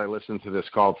as I listened to this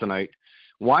call tonight,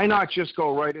 why not just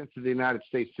go right into the United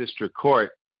States District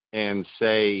Court and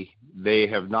say they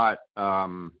have not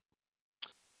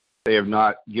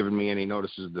given me any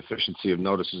notices of deficiency of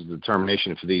notices of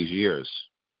determination for these years?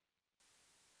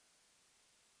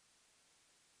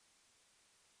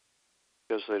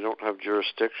 Because they don't have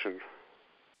jurisdiction.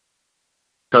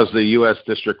 Because the U.S.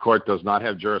 District Court does not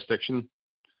have jurisdiction?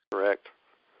 Correct.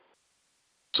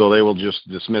 So they will just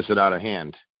dismiss it out of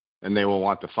hand, and they will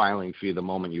want the filing fee the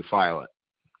moment you file it.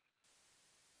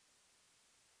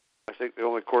 I think the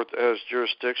only court that has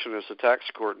jurisdiction is the tax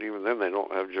court, and even then they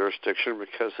don't have jurisdiction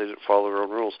because they didn't follow their own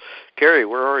rules. Cary,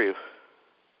 where are you?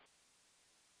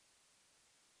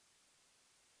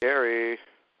 Cary,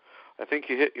 I think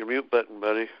you hit your mute button,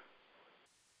 buddy.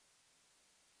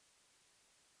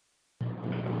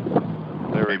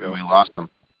 There we go. We lost him.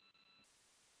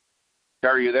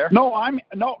 Cary, are you there? No, I'm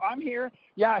here.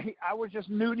 Yeah, I was just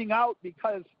muting out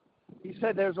because he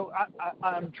said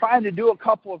I'm trying to do a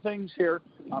couple of things here.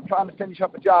 I'm trying to finish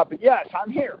up a job, but yes, I'm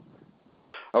here.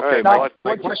 Okay, right,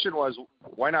 my question was,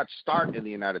 why not start in the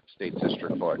United States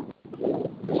District Court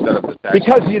instead of the tax?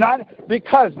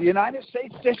 Because the United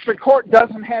States District Court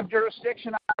doesn't have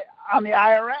jurisdiction on the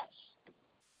IRS.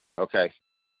 Okay.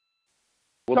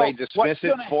 Will they dismiss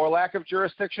it for lack of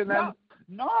jurisdiction then?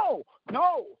 No.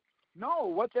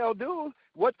 What they'll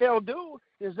do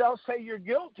is they'll say you're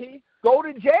guilty, go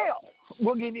to jail.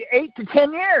 We'll give you 8 to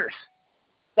 10 years.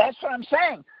 That's what I'm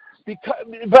saying.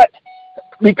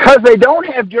 Because they don't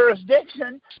have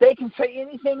jurisdiction, they can say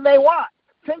anything they want.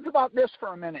 Think about this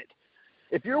for a minute.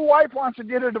 If your wife wants to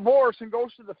get a divorce and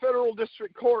goes to the federal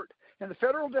district court, and the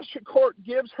federal district court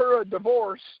gives her a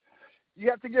divorce, you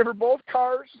have to give her both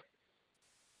cars?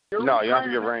 No, you don't have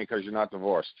to give her any because you're not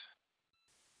divorced.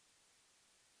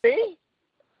 See?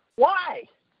 Why?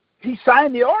 He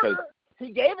signed the order.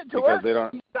 He gave it to her.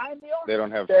 He signed the order. They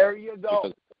don't have. There you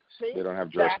go. See? They don't have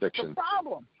jurisdiction. That's the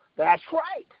problem. That's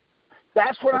right.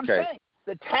 That's what I'm saying.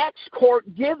 The tax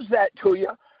court gives that to you.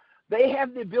 They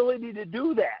have the ability to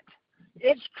do that.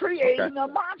 It's creating a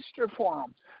monster for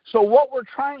them. So what we're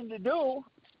trying to do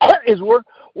is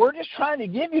we're just trying to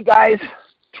give you guys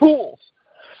tools.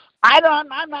 I'm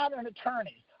not an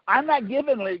attorney. I'm not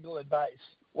giving legal advice.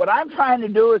 What I'm trying to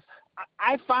do is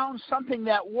I found something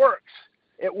that works.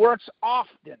 It works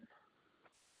often.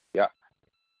 Yeah.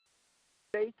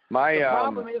 See? The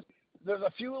problem is there's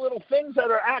a few little things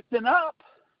that are acting up.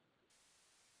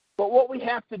 But what we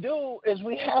have to do is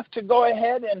we have to go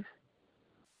ahead and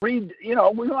read,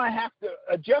 we might have to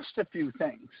adjust a few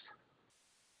things.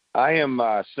 I am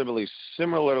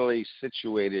similarly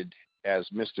situated as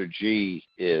Mr. G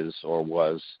is or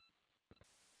was.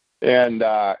 And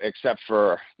except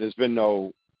for there's been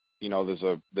no, there's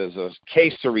a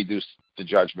case to reduce the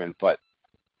judgment, but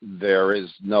there is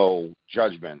no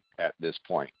judgment at this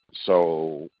point.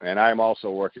 So, and I'm also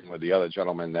working with the other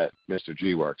gentleman that Mr.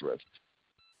 G worked with.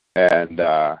 And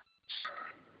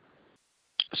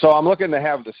so I'm looking to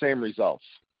have the same results.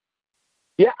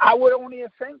 Yeah, I would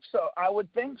think so. I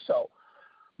would think so.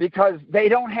 Because they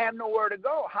don't have nowhere to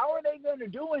go. How are they going to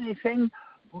do anything?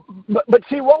 But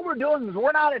see, what we're doing is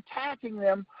we're not attacking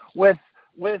them with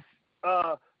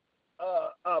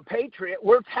Patriot.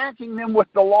 We're attacking them with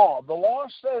the law. The law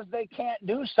says they can't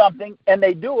do something, and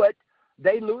they do it.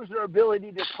 They lose their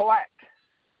ability to collect.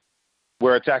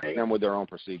 We're attacking them with their own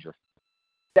procedure.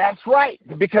 That's right,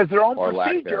 because their own or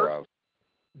procedure, lack thereof.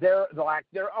 Their lack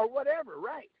thereof, or whatever,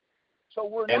 right? So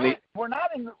we're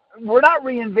not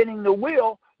reinventing the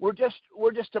wheel. We're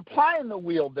just applying the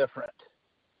wheel different.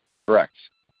 Correct,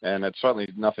 and it's certainly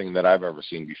nothing that I've ever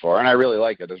seen before, and I really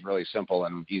like it. It's really simple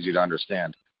and easy to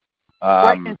understand.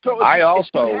 Right, and so if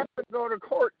you have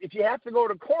to go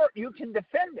to court, you can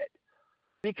defend it,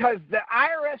 because the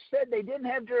IRS said they didn't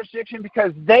have jurisdiction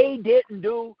because they didn't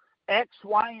do X,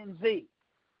 Y, and Z.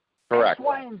 Correct. X,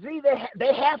 Y, and Z,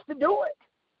 they have to do it.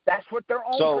 That's what their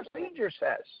own procedure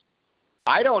says.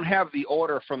 I don't have the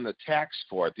order from the tax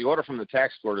court. The order from the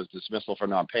tax court is dismissal for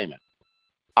non-payment.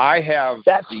 I have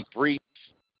the brief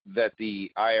that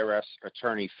the IRS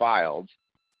attorney filed,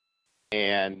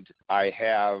 and I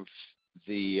have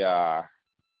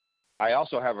I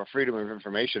also have a Freedom of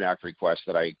Information Act request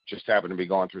that I just happened to be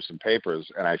going through some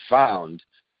papers, and I found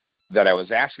that I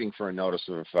was asking for a notice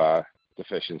of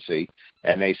deficiency,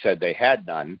 and they said they had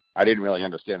none. I didn't really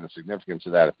understand the significance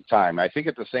of that at the time. I think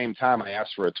at the same time I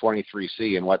asked for a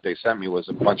 23C, and what they sent me was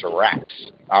a bunch of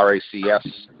RACs,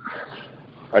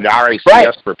 an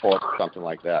RACS report or something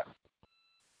like that.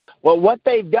 Well, what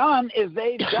they've done is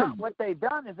they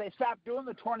stopped doing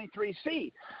the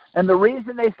 23C, and the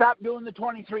reason they stopped doing the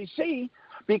 23C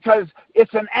because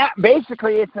it's an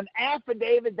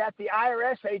affidavit that the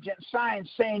IRS agent signs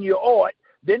saying you owe it.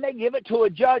 Then they give it to a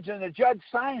judge, and the judge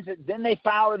signs it. Then they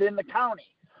file it in the county.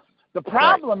 The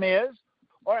problem is,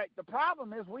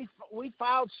 we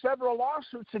filed several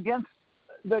lawsuits against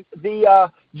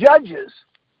the judges.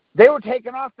 They were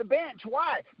taken off the bench.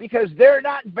 Why? Because they're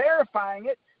not verifying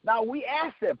it. Now we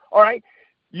asked them, all right,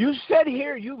 you said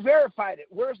here you verified it.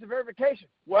 Where's the verification?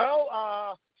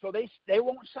 Well, so they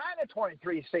won't sign a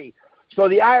 23C. So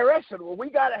the IRS said, well, we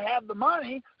got to have the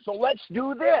money, so let's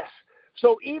do this.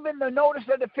 So even the notice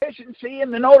of deficiency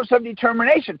and the notice of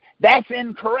determination, that's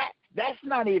incorrect. That's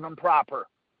not even proper.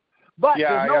 But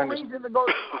there's no reason to go.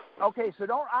 Okay, so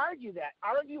don't argue that.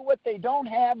 Argue what they don't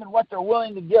have and what they're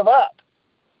willing to give up.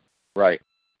 Right.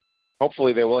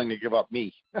 Hopefully they're willing to give up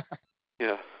me.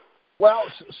 Yeah. Well,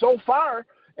 so far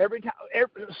we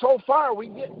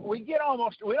get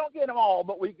almost. We don't get them all,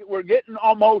 but we're getting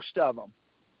almost of them.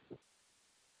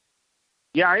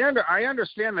 Yeah, I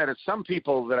understand that. It's some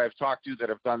people that I've talked to that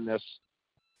have done this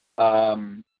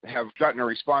have gotten a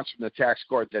response from the tax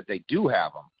court that they do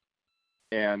have them.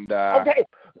 And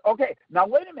okay. Now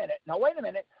wait a minute.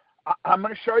 I'm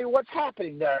going to show you what's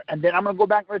happening there, and then I'm going to go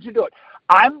back and let you do it.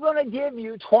 I'm going to give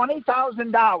you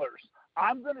 $20,000.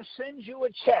 I'm going to send you a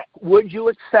check. Would you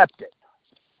accept it?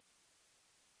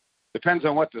 Depends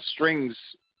on what the strings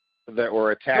that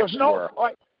were attached were.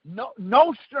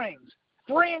 No strings.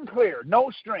 Free and clear.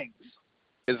 No strings.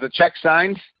 Is the check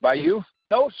signed by you?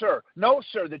 No, sir. No,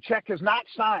 sir. The check is not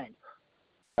signed.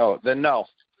 Oh, then no.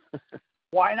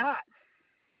 Why not?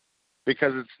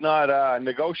 Because it's not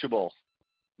negotiable.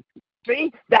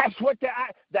 See, that's what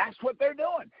they're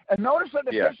doing. A notice of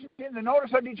deficiency and the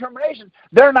notice of determination,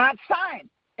 they're not signed.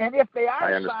 And if they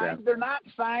are signed, they're not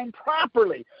signed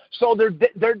properly. So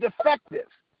they're defective.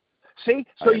 See,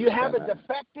 so you have a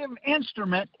defective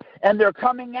instrument, and they're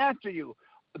coming after you.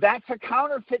 That's a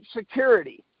counterfeit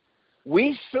security.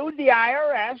 We sued the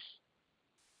IRS,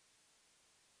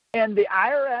 and the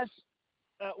IRS,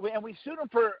 and we sued them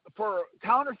for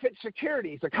counterfeit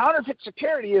securities. The counterfeit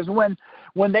security is when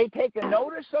they take a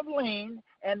notice of lien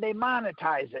and they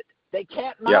monetize it. They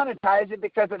can't monetize it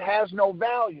because it has no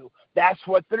value. That's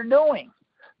what they're doing.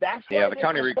 That's why the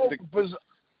county.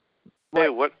 Hey,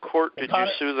 what court did you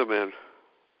sue them in?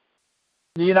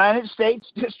 The United States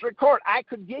District Court.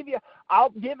 I'll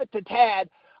give it to Tad.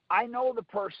 I know the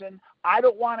person. I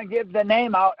don't want to give the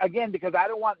name out again because I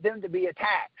don't want them to be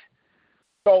attacked.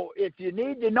 So if you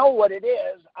need to know what it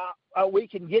is, we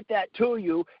can get that to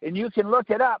you, and you can look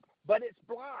it up. But it's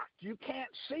blocked. You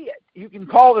can't see it. You can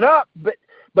call it up,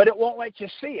 but it won't let you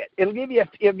see it. It'll give you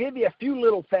a few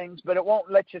little things, but it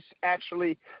won't let you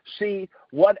actually see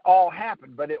what all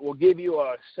happened. But it will give you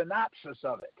a synopsis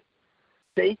of it.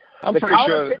 See, I'm pretty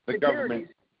sure the government.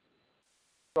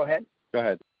 Go ahead. Go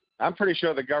ahead. I'm pretty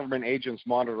sure the government agents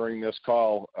monitoring this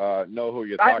call know who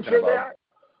you're talking about. They are.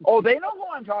 Oh, they know who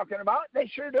I'm talking about. They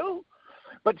sure do.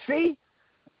 But see,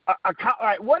 all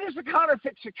right, what is the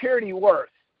counterfeit security worth?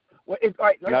 All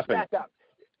right, let's Nothing. back up.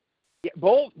 Yeah,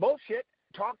 bullshit.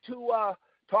 Talk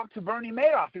to Bernie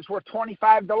Madoff. It's worth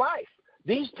 $25 to life.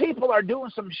 These people are doing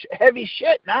some heavy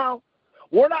shit now.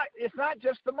 It's not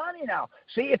just the money now.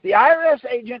 See, if the IRS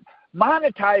agent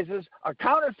monetizes a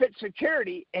counterfeit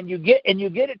security and you get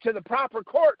it to the proper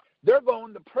court, they're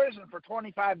going to prison for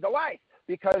 $25 to life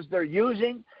because they're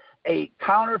using a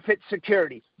counterfeit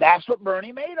security. That's what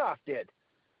Bernie Madoff did.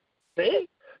 See?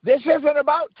 This isn't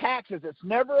about taxes. It's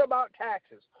never about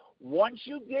taxes. Once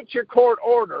you get your court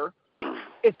order,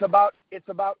 it's about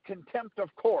contempt of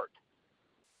court.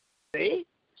 See?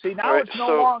 Now it's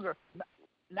no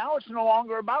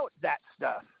longer about that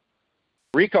stuff.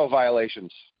 RICO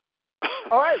violations.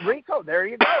 All right, RICO. There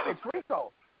you go. It's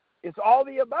RICO. It's all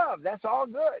the above. That's all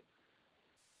good.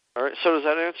 All right. So does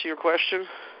that answer your question?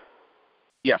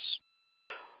 Yes.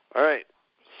 All right.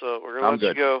 So we're going to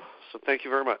let you go. So thank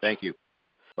you very much. Thank you.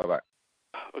 Bye-bye.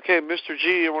 Okay, Mr.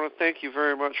 G, I want to thank you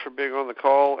very much for being on the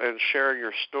call and sharing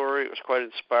your story. It was quite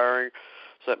inspiring.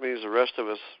 So that means the rest of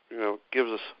us,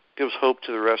 gives hope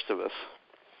to the rest of us.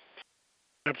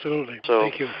 Absolutely. So,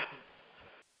 thank you.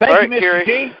 Thank you, Mr. Cary.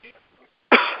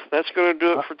 G. That's going to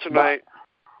do it for tonight.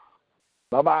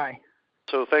 Bye-bye.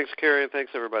 So thanks, Cary, and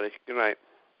thanks, everybody. Good night.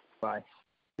 Bye.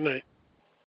 Good night.